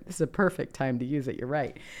for it. This is a perfect time to use it. You're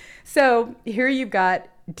right. So here you've got,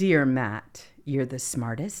 Dear Matt, you're the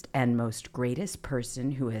smartest and most greatest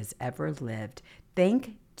person who has ever lived.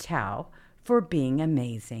 Thank Tao for being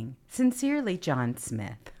amazing. Sincerely, John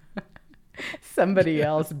Smith. Somebody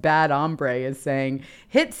else, Bad Hombre, is saying,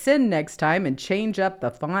 hit send next time and change up the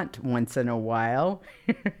font once in a while.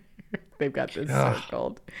 They've got this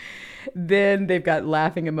circled. Then they've got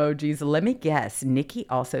laughing emojis. Let me guess. Nikki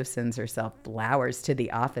also sends herself flowers to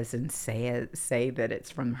the office and say that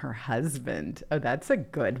it's from her husband. Oh, that's a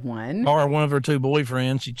good one. Or one of her two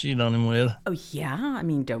boyfriends she cheated on him with. Oh, yeah. I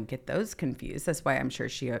mean, don't get those confused. That's why I'm sure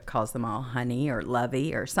she calls them all honey or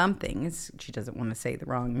lovey or something. She doesn't want to say the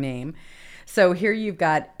wrong name. So here you've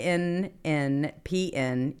got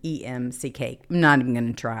NNPNEMCK. I'm not even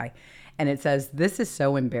going to try. And it says, this is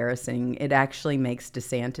so embarrassing. It actually makes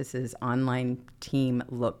DeSantis's online team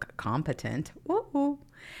look competent. Woo-hoo.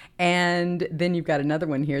 And then you've got another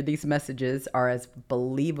one here. These messages are as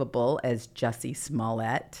believable as Jussie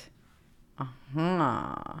Smollett.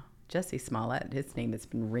 Jussie Smollett, his name has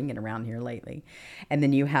been ringing around here lately. And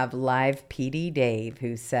then you have Live PD Dave,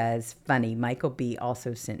 who says, funny, Michael B.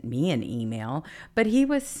 also sent me an email, but he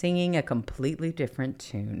was singing a completely different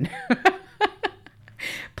tune.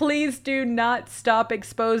 Please do not stop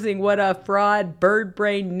exposing what a fraud bird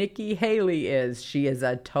brain Nikki Haley is. She is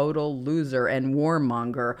a total loser and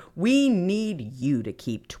warmonger. We need you to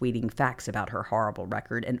keep tweeting facts about her horrible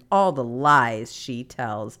record and all the lies she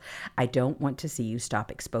tells. I don't want to see you stop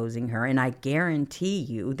exposing her, and I guarantee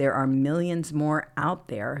you there are millions more out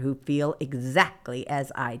there who feel exactly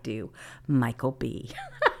as I do. Michael B.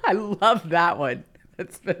 I love that one.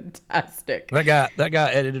 That's fantastic. That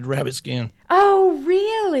guy edited Rabbit Skin. Oh,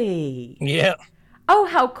 really? Yeah. Oh,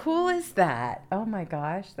 how cool is that? Oh my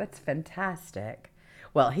gosh, that's fantastic.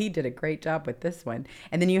 Well, he did a great job with this one.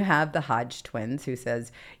 And then you have the Hodge twins who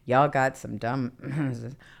says, y'all got some dumb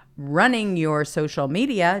running your social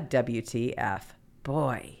media, WTF.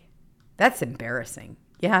 Boy, that's embarrassing.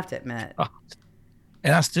 You have to admit. Oh.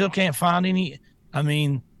 And I still can't find any. I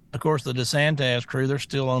mean, of course, the DeSantis crew, they're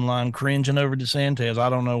still online cringing over DeSantis. I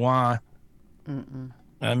don't know why.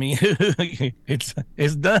 I mean,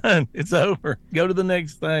 it's done. It's over. Go to the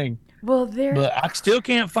next thing. Well, but I still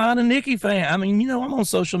can't find a Nikki fan. I mean, I'm on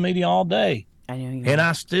social media all day. I know you and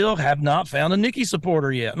I still have not found a Nikki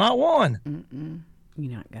supporter yet. Not one.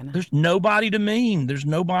 You're not gonna. There's nobody to meme. There's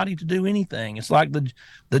nobody to do anything. It's like the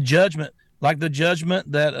judgment,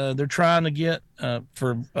 that they're trying to get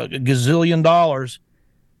for a gazillion dollars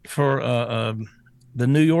for the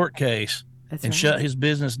New York case. That's and right. Shut his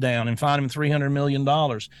business down and fine him $300 million.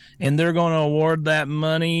 And they're going to award that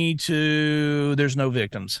money to, there's no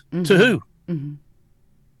victims. To who?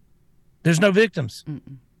 There's no victims.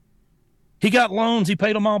 He got loans. He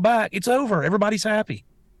paid them all back. It's over. Everybody's happy.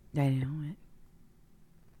 I know it.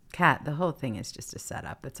 Kat, the whole thing is just a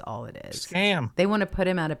setup. That's all it is. Scam. They want to put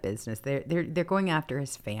him out of business. They're going after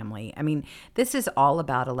his family. I mean, this is all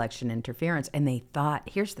about election interference. And they thought,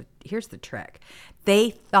 here's the trick. They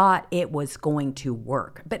thought it was going to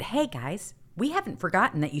work. But hey, guys, We haven't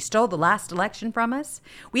forgotten that you stole the last election from us.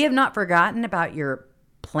 We have not forgotten about your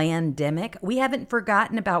plandemic. We haven't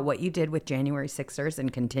forgotten about what you did with January 6ers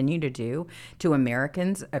and continue to do to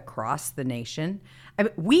Americans across the nation. I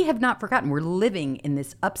mean, we have not forgotten. We're living in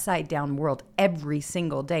this upside down world every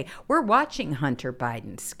single day. We're watching Hunter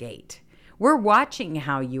Biden skate. We're watching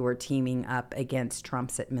how you are teaming up against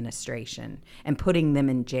Trump's administration and putting them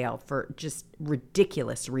in jail for just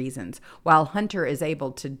ridiculous reasons, while Hunter is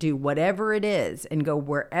able to do whatever it is and go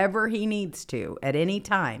wherever he needs to at any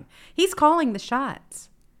time. He's calling the shots.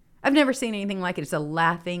 I've never seen anything like it. It's a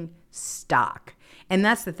laughing stock. And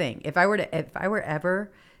that's the thing. If I were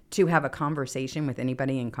ever to have a conversation with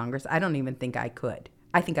anybody in Congress, I don't even think I could.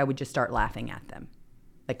 I think I would just start laughing at them.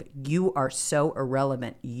 Like, you are so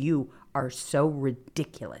irrelevant. You are so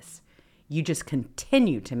ridiculous. You just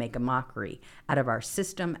continue to make a mockery out of our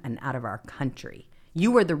system and out of our country.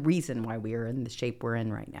 You are the reason why we are in the shape we're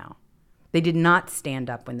in right now. They did not stand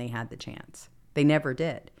up when they had the chance. They never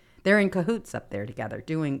did. They're in cahoots up there together,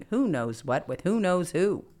 doing who knows what with who knows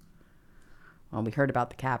who. Well, we heard about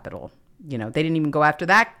the Capitol. You know, they didn't even go after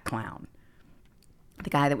that clown. The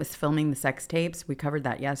guy that was filming the sex tapes, we covered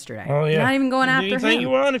that yesterday. Oh, yeah. Not even going after him. Anything you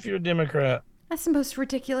want if you're a Democrat. That's the most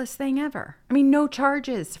ridiculous thing ever. I mean, no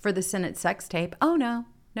charges for the Senate sex tape. Oh, no,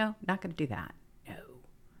 not going to do that. No,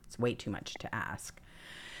 it's way too much to ask.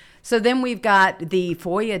 So then we've got the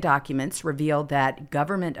FOIA documents revealed that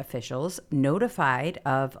government officials notified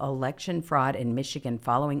of election fraud in Michigan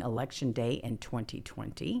following Election Day in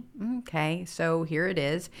 2020. Okay, so here it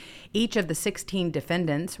is. Each of the 16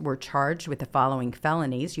 defendants were charged with the following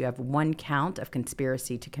felonies. You have 1 count of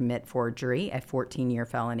conspiracy to commit forgery, a 14-year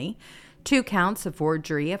felony. 2 counts of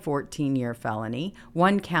forgery, a 14-year felony.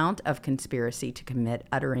 1 count of conspiracy to commit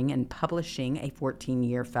uttering and publishing, a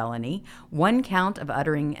 14-year felony. 1 count of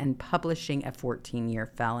uttering and publishing, a 14-year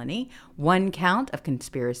felony. 1 count of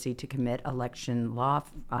conspiracy to commit election law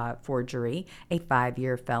forgery, a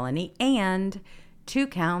 5-year felony. And 2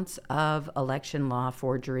 counts of election law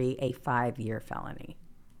forgery, a 5-year felony.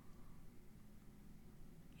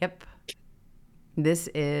 Yep. This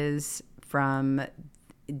is from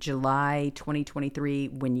July 2023,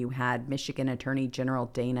 when you had Michigan Attorney General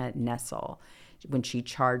Dana Nessel, when she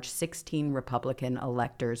charged 16 Republican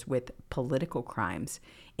electors with political crimes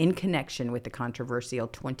in connection with the controversial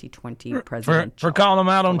 2020 presidential for calling them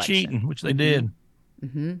out on election. cheating, which they did.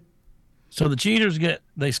 Mm-hmm. So the cheaters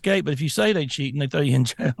they escape, but if you say they cheat, they throw you in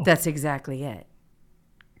jail. That's exactly it.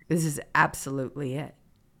 This is absolutely it.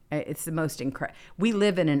 It's the most incredible. We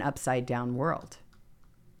live in an upside down world.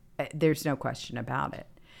 There's no question about it.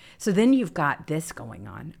 So then you've got this going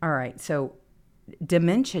on. All right, so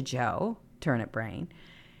Dementia Joe, turnip brain,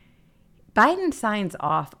 Biden signs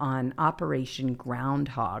off on Operation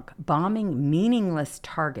Groundhog, bombing meaningless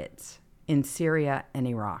targets in Syria and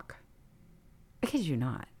Iraq. Because you're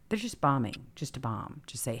not. They're just bombing, just to bomb.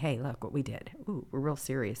 Just say, hey, look what we did. Ooh, we're real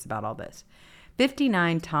serious about all this.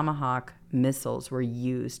 59 Tomahawk missiles were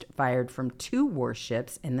used, fired from 2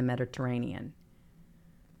 warships in the Mediterranean.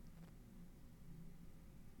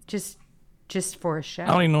 Just for a show. I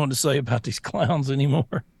don't even know what to say about these clowns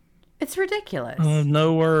anymore. It's ridiculous. I have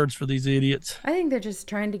no words for these idiots. I think they're just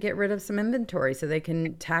trying to get rid of some inventory so they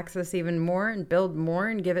can tax us even more and build more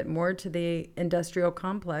and give it more to the industrial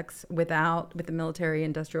complex with the military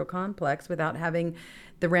industrial complex without having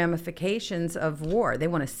the ramifications of war. They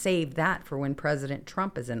want to save that for when President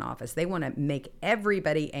Trump is in office. They want to make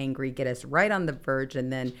everybody angry, get us right on the verge,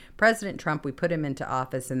 and then President Trump, we put him into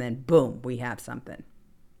office, and then boom, we have something.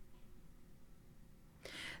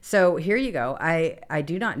 So here you go. I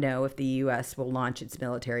do not know if the U.S. will launch its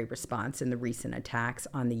military response in the recent attacks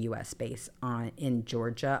on the U.S. base in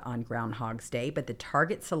Georgia on Groundhog's Day, but the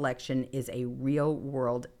target selection is a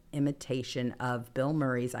real-world imitation of Bill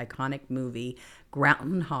Murray's iconic movie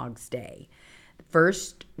Groundhog's Day.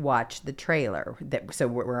 First, watch the trailer, so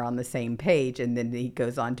we're on the same page, and then he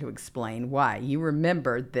goes on to explain why. You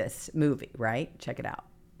remember this movie, right? Check it out.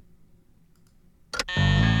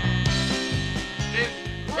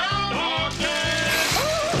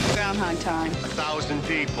 Groundhog time. 1,000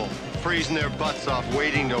 people freezing their butts off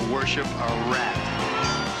waiting to worship a rat.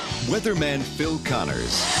 Weatherman Phil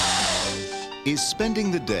Connors is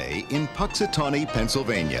spending the day in Puxatawney,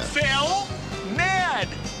 Pennsylvania. Phil?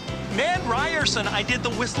 Ned Ryerson. I did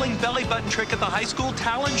the whistling belly button trick at the high school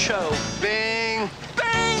talent show. Bing!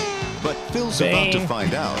 Bang! But Phil's about to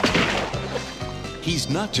find out he's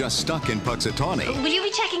not just stuck in Puxatawney. Will you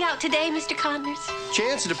be checking out today, Mr. Connors?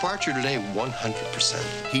 Chance of departure today,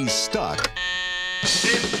 100%. He's stuck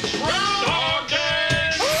It's Groundhog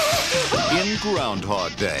Day! in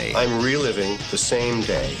Groundhog Day. I'm reliving the same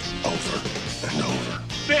day over and over.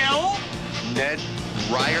 Bill? Ned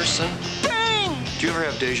Ryerson? Bang! Do you ever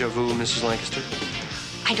have deja vu, Mrs. Lancaster?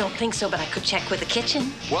 I don't think so, but I could check with the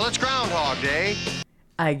kitchen. Well, it's Groundhog Day.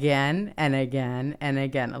 Again and again and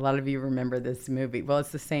again. A lot of you remember this movie. Well,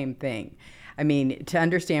 it's the same thing. I mean, to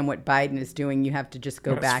understand what Biden is doing, you have to just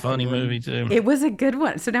go back. It's a funny movie, too. It was a good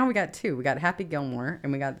one. So now we got two. We got Happy Gilmore,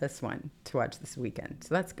 and we got this one to watch this weekend.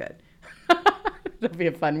 So that's good. It'll be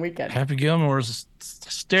a fun weekend. Happy Gilmore is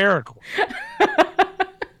hysterical.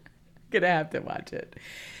 Gonna have to watch it.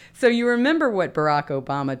 So you remember what Barack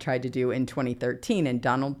Obama tried to do in 2013 and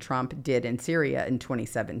Donald Trump did in Syria in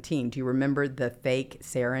 2017. Do you remember the fake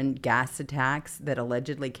sarin gas attacks that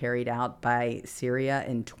allegedly carried out by Syria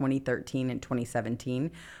in 2013 and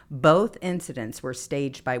 2017? Both incidents were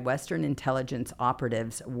staged by Western intelligence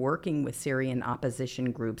operatives working with Syrian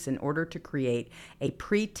opposition groups in order to create a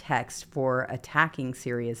pretext for attacking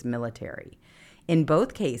Syria's military. In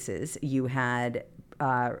both cases, you had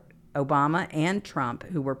Obama and Trump,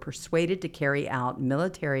 who were persuaded to carry out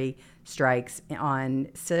military strikes on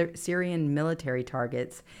Syrian military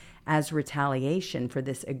targets as retaliation for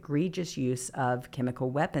this egregious use of chemical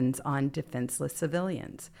weapons on defenseless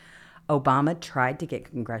civilians. Obama tried to get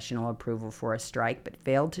congressional approval for a strike, but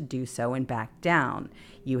failed to do so and backed down.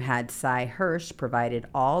 You had Cy Hirsch provided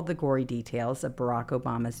all the gory details of Barack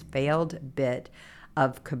Obama's failed bit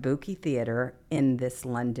of Kabuki theater in this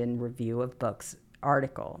London Review of Books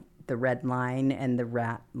article, The Red Line and the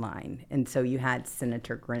Rat Line. And so you had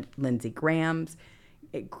Senator Lindsey Graham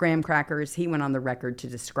crackers. He went on the record to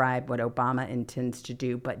describe what Obama intends to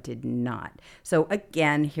do, but did not. So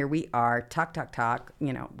again, here we are, talk.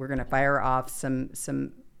 You know, we're going to fire off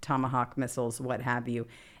some Tomahawk missiles, what have you,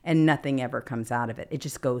 and nothing ever comes out of it. It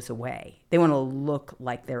just goes away. They want to look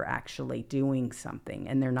like they're actually doing something,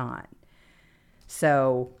 and they're not.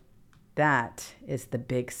 So that is the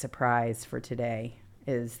big surprise for today,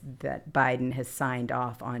 is that Biden has signed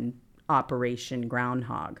off on Operation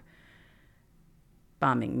Groundhog,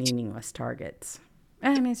 bombing meaningless targets.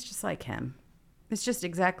 I mean, it's just like him. It's just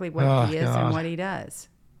exactly what he is and what he does.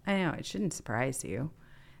 I know, it shouldn't surprise you.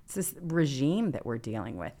 It's this regime that we're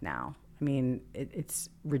dealing with now. I mean, it's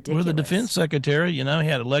ridiculous. Well, the defense secretary, you know, he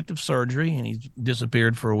had elective surgery and he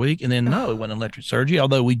disappeared for a week. And then, no, it wasn't electric surgery,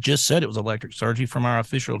 although we just said it was electric surgery from our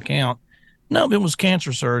official account. No, it was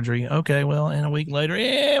cancer surgery. Okay, well, and a week later,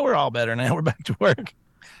 we're all better now. We're back to work.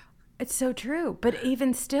 It's so true. But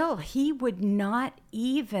even still, he would not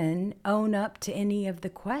even own up to any of the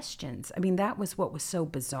questions. I mean, that was what was so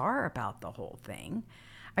bizarre about the whole thing.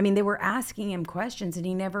 I mean, they were asking him questions and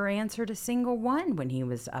he never answered a single one when he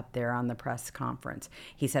was up there on the press conference.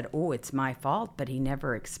 He said, oh, it's my fault, but he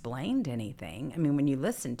never explained anything. I mean, when you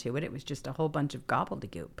listen to it, it was just a whole bunch of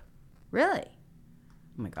gobbledygook. Really?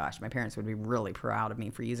 Oh my gosh, my parents would be really proud of me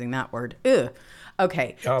for using that word. Ugh.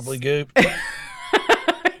 Okay. Gobbledygook.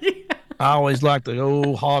 I always like the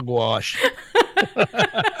old hogwash.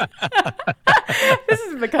 This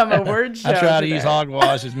has become a word show. I try to use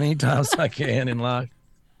hogwash as many times as I can in life.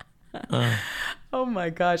 Oh my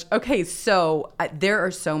gosh. Okay, so there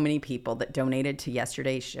are so many people that donated to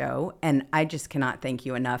yesterday's show, and I just cannot thank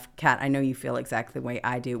you enough. Kat, I know you feel exactly the way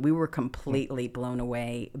I do. We were completely blown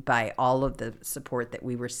away by all of the support that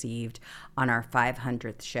we received on our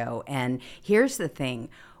 500th show. And here's the thing.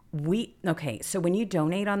 So when you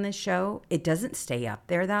donate on this show, it doesn't stay up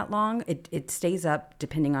there that long. It stays up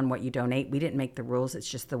depending on what you donate. We didn't make the rules. It's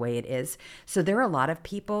just the way it is. So there are a lot of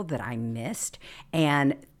people that I missed.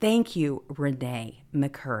 And thank you, Renee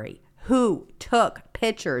McCurry, who took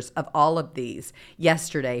pictures of all of these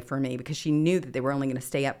yesterday for me because she knew that they were only going to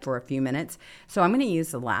stay up for a few minutes. So I'm going to use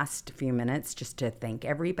the last few minutes just to thank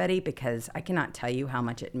everybody because I cannot tell you how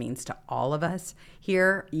much it means to all of us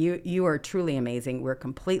here. You are truly amazing. We're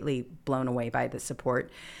completely blown away by the support.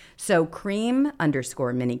 So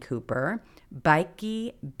Cream_Mini Cooper,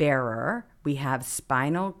 Bikey Bearer, we have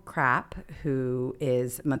Spinal Crap, who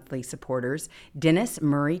is monthly supporters, Dennis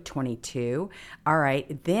Murray 22. All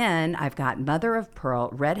right, then I've got Mother of Pearl,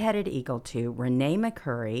 Redheaded Eagle 2, Renee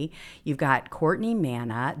McCurry. You've got Courtney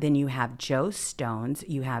Manna. Then you have Joe Stones.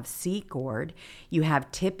 You have C. Gord. You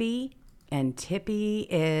have Tippy, and Tippy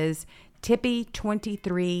is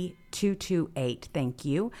Tippy23228. Thank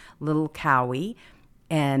you. Little Cowie.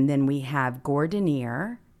 And then we have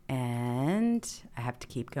Gordonier. And I have to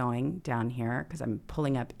keep going down here because I'm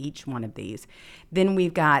pulling up each one of these. Then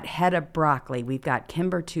we've got Hedda Broccoli. We've got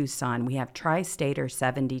Kimber Tucson. We have Tri-Stater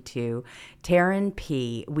 72. Taryn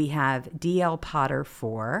P. We have DL Potter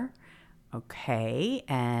 4. Okay,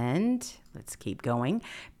 and let's keep going.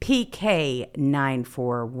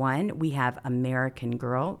 PK941, we have American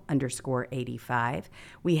Girl _85.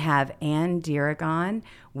 We have Ann Diragon.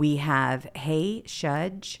 We have Hey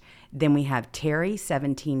Shudge. Then we have Terry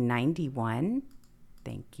 1791.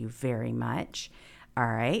 Thank you very much. All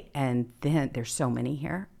right, and then there's so many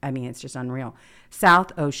here. I mean, it's just unreal.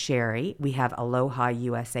 South O'Sherry, we have Aloha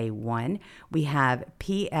USA 1. We have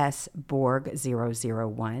PS Borg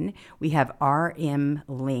 001. We have RM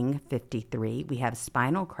Ling 53. We have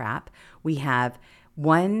Spinal Crap. We have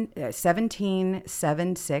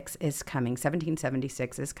 1776 is coming.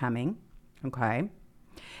 1776 is coming. Okay.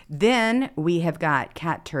 Then we have got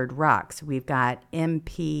Cat Turd Rocks. We've got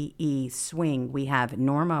MPE Swing. We have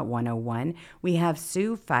Norma 101. We have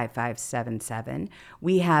Sue 5577.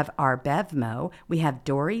 We have our Bevmo. We have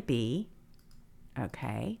Dory B.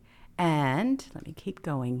 Okay. And let me keep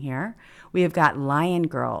going here. We have got Lion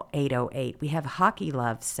Girl 808. We have Hockey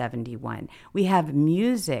Love 71. We have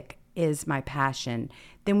Music Is My Passion.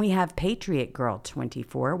 Then we have Patriot Girl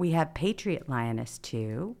 24. We have Patriot Lioness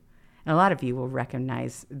 2. And a lot of you will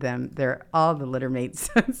recognize them. They're all the littermates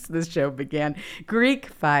since the show began. Greek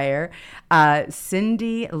Fire,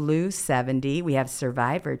 Cindy Lou 70. We have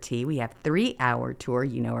Survivor Tea. We have 3 Hour Tour.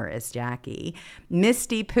 You know her as Jackie.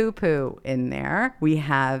 Misty Poo Poo in there. We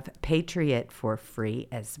have Patriot for Free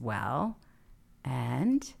as well.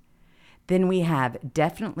 And then we have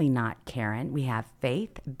Definitely Not Karen. We have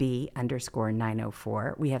Faith B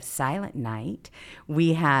 _904. We have Silent Night.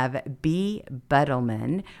 We have B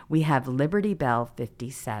Buttleman. We have Liberty Bell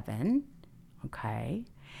 57. Okay.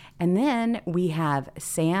 And then we have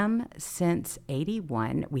Sam Since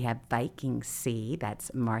 81. We have Viking C.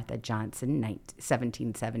 That's Martha Johnson,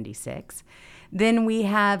 1776. Then we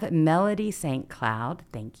have Melody St. Cloud.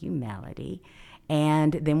 Thank you, Melody.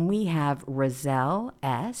 And then we have Roselle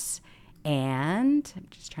S. And I'm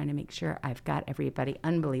just trying to make sure I've got everybody.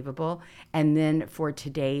 Unbelievable. And then for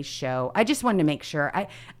today's show, I just wanted to make sure.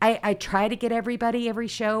 I try to get everybody every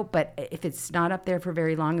show, but if it's not up there for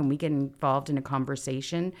very long and we get involved in a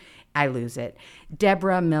conversation, I lose it.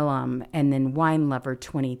 Deborah Millam, and then Wine Lover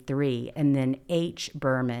 23, and then H.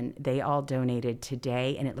 Berman. They all donated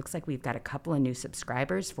today, and it looks like we've got a couple of new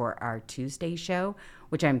subscribers for our Tuesday show,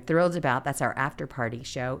 which I'm thrilled about. That's our after party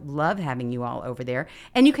show. Love having you all over there.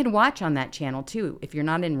 And you can watch on that channel too. If you're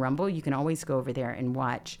not in Rumble, you can always go over there and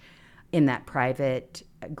watch in that private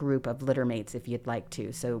group of littermates if you'd like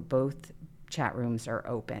to. So both chat rooms are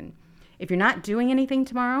open. If you're not doing anything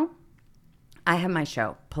tomorrow, I have my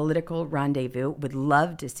show, Political Rendezvous. Would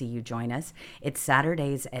love to see you join us. It's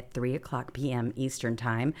Saturdays at 3 o'clock p.m. Eastern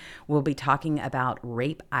Time. We'll be talking about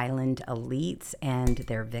Rape Island elites and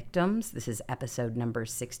their victims. This is episode number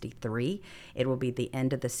 63. It will be the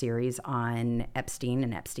end of the series on Epstein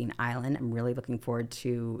and Epstein Island. I'm really looking forward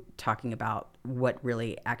to talking about what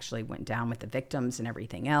really actually went down with the victims and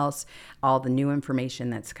everything else, all the new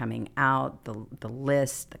information that's coming out, the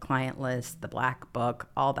list, the client list, the black book,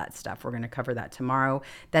 all that stuff. We're going to cover that tomorrow.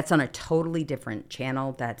 That's on a totally different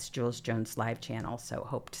channel. That's Jules Jones Live channel. So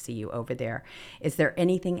hope to see you over there. Is there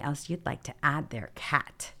anything else you'd like to add there,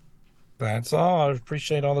 Kat? That's all. I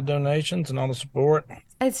appreciate all the donations and all the support.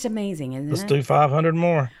 It's amazing, isn't it? Let's do 500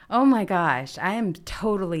 more. Oh my gosh. I am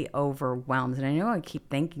totally overwhelmed. And I know I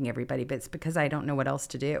keep thanking everybody, but it's because I don't know what else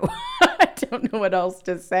to do. I don't know what else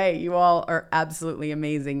to say. You all are absolutely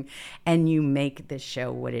amazing. And you make this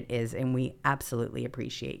show what it is. And we absolutely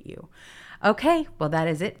appreciate you. Okay, well, that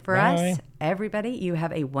is it for us. Everybody, you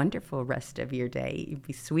have a wonderful rest of your day.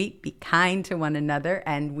 Be sweet, be kind to one another,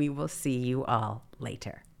 and we will see you all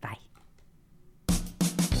later.